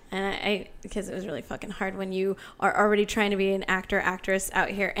 Yeah. And because it was really fucking hard when you are already trying to be an actor, actress out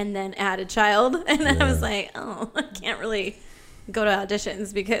here and then add a child. And then I was like, oh, I can't really go to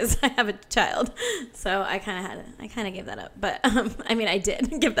auditions because I have a child. So I kind of gave that up. But I mean, I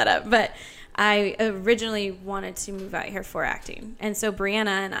did give that up. But I originally wanted to move out here for acting. And so Brianna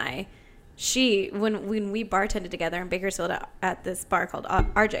and I, when we bartended together in Bakersfield at this bar called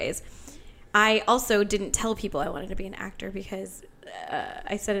RJ's, I also didn't tell people I wanted to be an actor because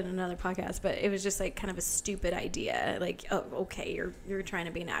I said it in another podcast, but it was just like kind of a stupid idea. Like, oh, okay, you're trying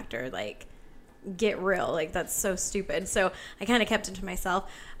to be an actor, like, get real. Like, that's so stupid. So I kind of kept it to myself.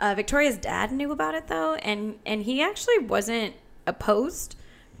 Victoria's dad knew about it though, and he actually wasn't opposed,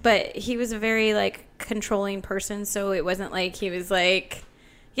 but he was a very like controlling person. So it wasn't like he was like,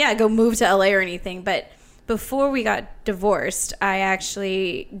 yeah, go move to LA or anything. But before we got divorced, I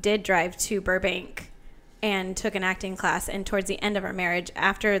actually did drive to Burbank and took an acting class. And towards the end of our marriage,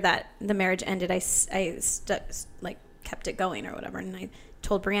 after that the marriage ended, I kept it going or whatever. And I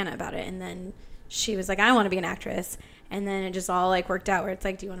told Brianna about it, and then she was like, I want to be an actress. And then it just all like worked out where it's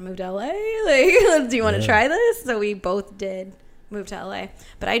like, do you want to move to LA? Like, do you want to try this? So we both did move to LA.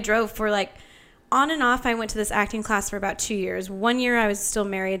 But I drove for like on and off. I went to this acting class for about 2 years. 1 year I was still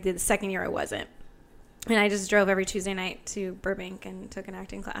married. The second year I wasn't. And I just drove every Tuesday night to Burbank and took an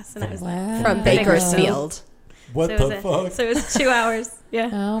acting class. And it was from Bakersfield. What the fuck? So it was 2 hours. Yeah.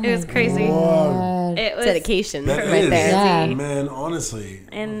 Oh it was crazy. Wow. It was Dedication That right is, there. Yeah. man, honestly.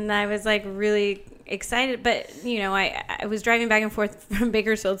 And I was like really excited, but you know, I was driving back and forth from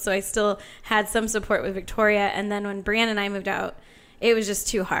Bakersfield, so I still had some support with Victoria. And then when Brianna and I moved out, it was just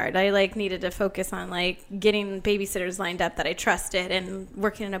too hard. I like needed to focus on like getting babysitters lined up that I trusted and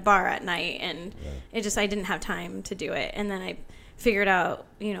working in a bar at night, and it just, I didn't have time to do it. And then I figured out,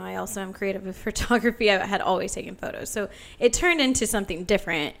 you know, I also am creative with photography. I had always taken photos, so it turned into something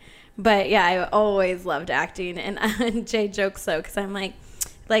different. But yeah, I always loved acting. And Jay jokes though, because I'm like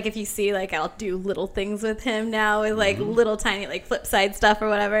if you see, like, I'll do little things with him now with like little tiny like flip side stuff or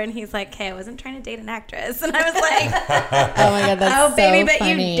whatever, and he's like, hey, I wasn't trying to date an actress. And I was like, Oh my god, that's oh baby, so but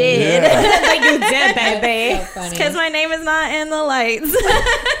funny. you did. Yeah. Like, you did, baby. So funny. Because my name is not in the lights.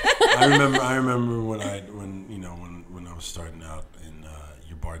 I remember when I was starting out in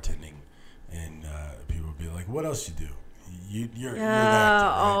your bartending, and people would be like, "What else you do? You're an actor,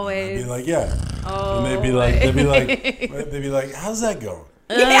 right?" always. And I'd be like, "Yeah." Oh, And they'd be like, "How's that going?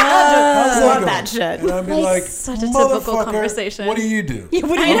 Yeah, How's that love going?" that shit. And I'd be like, such a typical "Motherfucker, conversation. What do you do?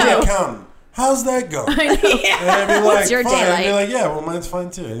 what do I'm you an do? accountant. How's that going?" And I'd be like, What's your fine. day I'd be like? like, yeah, well, mine's fine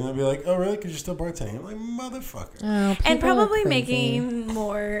too. And I'd be like, oh, really? Because you're still bartending. I'm like, motherfucker. Oh, And people are probably crazy. making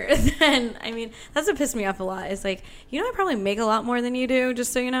more than, I mean, that's what pissed me off a lot. Is like, you know, I probably make a lot more than you do,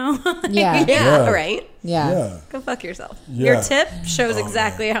 just so you know. Yeah. Yeah, Yeah. right. Yeah. Yeah. Go fuck yourself. Yeah. Your tip shows Oh,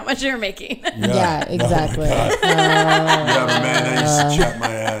 exactly how much you're making. Yeah, Oh, exactly. my God. Yeah, but man, that used to chat my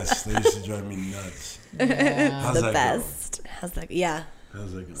ass. They used to drive me nuts. How's The that best. How's that? Yeah. Going?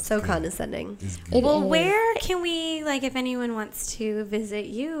 How's that going? So Good. condescending. It's good. Well, where can we, like, if anyone wants to visit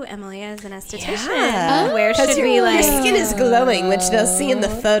you, Emily, as an esthetician, Yeah. where Because should we, your like... skin is glowing, which they'll see in the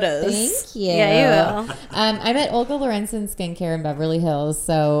photos. Thank you. Yeah, you will. I'm at Olga Lorenzen Skincare in Beverly Hills.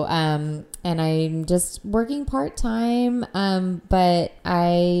 So, and I'm just working part-time. But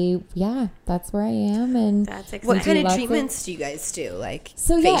that's where I am. And That's exciting. What kind of lots treatments do you guys do? Like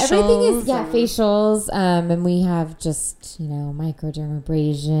so yeah, everything is facials facials. And we have just,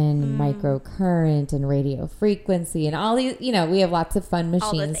 microdermabrasion, microcurrent, and radio frequency, and all these, we have lots of fun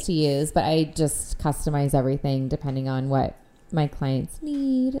machines to use, but I just customize everything depending on what my clients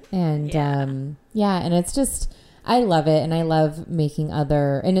need. And and it's just, I love it. And I love making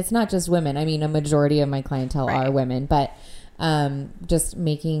and it's not just women. I mean, a majority of my clientele are women, but just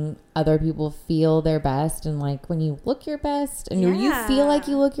making other people feel their best. And like, when you look your best and you feel like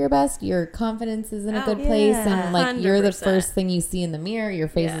you look your best, your confidence is in a good place. And like, you're the 100%. first thing you see in the mirror. Your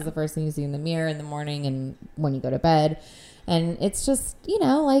face is the first thing you see in the mirror in the morning and when you go to bed. And it's just,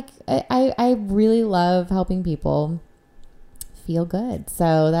 I really love helping people feel good.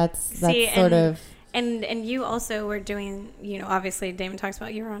 So that's sort of. And you also were doing, obviously Damon talks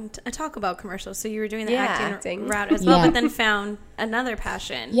about you were on a Taco Bell commercial, so you were doing the acting route as well, but then found another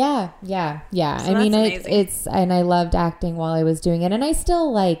passion. Yeah. So I mean, that's amazing. and I loved acting while I was doing it, and I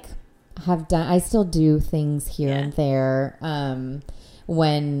still I still do things here and there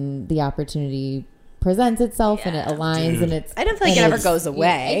when the the presents itself and it aligns. Dude. and it's I don't feel like it ever goes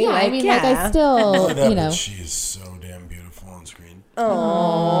away. Yeah, I mean, I still, But she is so damn beautiful on screen.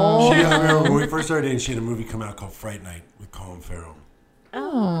 Oh, I remember when we first started dating, she had a movie come out called Fright Night with Colin Farrell.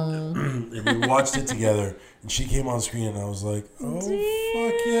 Oh. And we watched it together. And she came on screen, and I was like, "Oh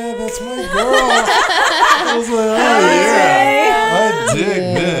fuck yeah, that's my girl!" I was like, "Oh yeah, I dig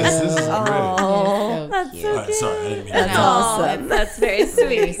this. This is great." Oh, That's cute. so All right, sorry, I didn't mean That's to. awesome. That's very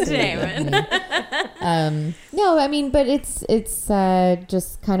sweet, Damon. No, I mean, but it's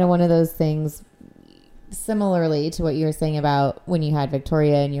just kind of one of those things. Similarly to what you were saying about when you had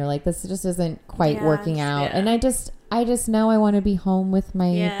Victoria, and you're like, this just isn't quite working out, and I just know I want to be home with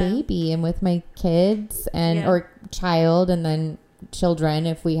my baby and with my kids and or child, and then children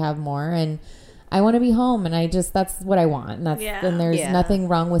if we have more, and I want to be home, and that's what I want, and and there's nothing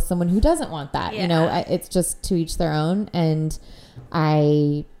wrong with someone who doesn't want that. You know, it's just to each their own, and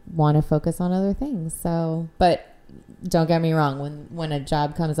I want to focus on other things. So, but don't get me wrong, when a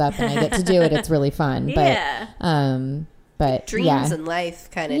job comes up and I get to do it, it's really fun. But dreams and life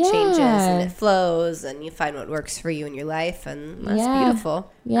kind of changes, and it flows, and you find what works for you in your life, and that's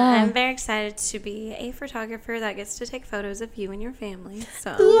beautiful. Yeah, I'm very excited to be a photographer that gets to take photos of you and your family.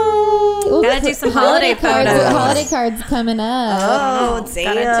 So gotta do some holiday cards. photos. Holiday cards coming up. Oh,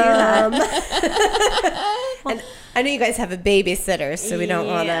 damn. Gotta do that. And I know you guys have a babysitter, so we don't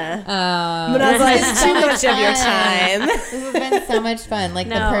want to Oh, monopolize too much of your time. this has been so much fun. Like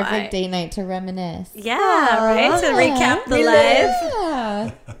the perfect date night to reminisce. Yeah, right? To recap the life.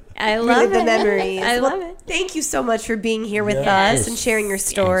 Yeah. I love the it. memories. I love it. Thank you so much for being here with Yes. us and sharing your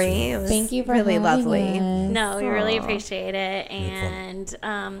story. It was Thank you for really having lovely. us. No, we really appreciate it. And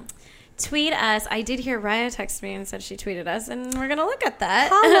tweet us. I did hear Raya text me and said she tweeted us, and we're going to look at that.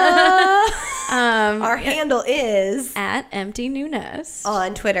 Our handle is At Empty New Nest.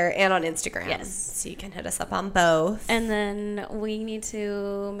 on Twitter and on Instagram. Yes. So you can hit us up on both. And then we need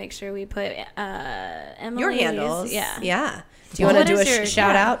to make sure we put Emily's. Your handles. Yeah. Yeah. Do you Well, want to what do is a your-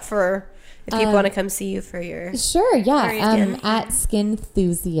 shout out for if people want to come see you for your... Sure, Where yeah. you At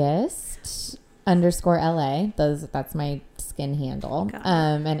Skinenthusiast_LA. That's my skin handle. Got it.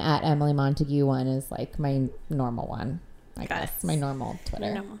 And at Emily Montague one is like my normal one. I Got guess it. my normal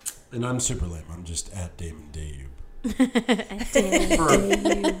Twitter. Normal. And I'm super lame. I'm just at Damon Dayube.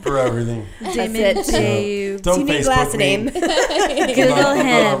 Damon For everything. Dayube. Don't Unique Facebook last me. name. Google I'm not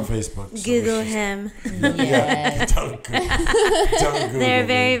him. on Facebook. so Google it's just- him. Yeah. Don't Google They're a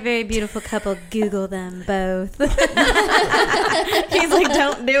very, me. very beautiful couple. Google them both. He's like,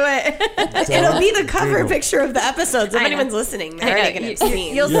 don't do it. It'll be the cover Google. picture of the episodes. If I know. anyone's listening, they're I know. already going to have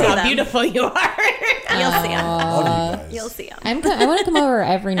seen You'll see how them. beautiful you are. You'll see him. Love you guys. You'll see him. I want to come over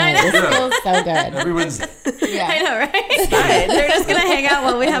every night. This feels so good. Every Wednesday. Yeah. I know, right? They're just gonna hang out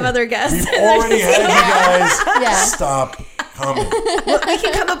while we have other guests. We've already had you guys Yeah. stop coming. Well, we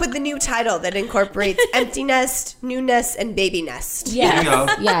can come up with a new title that incorporates empty nest, new nest, and baby nest. Yes. There you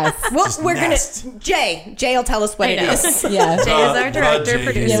go. Yes. Well, Just we're nest. gonna Jay will tell us what I it know. is. Yeah. Jay is our Not director, JD.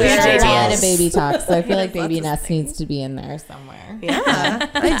 producer. Yeah, we Yeah, had JD. a lot of baby talk, so I feel like Lots baby of nest things. needs to be in there somewhere. Yeah,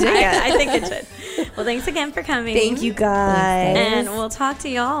 I dig it. I think it should. Well, thanks again for coming. Thank you guys. And we'll talk to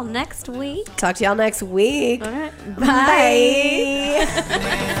y'all next week. Talk to y'all next week. All right. Bye.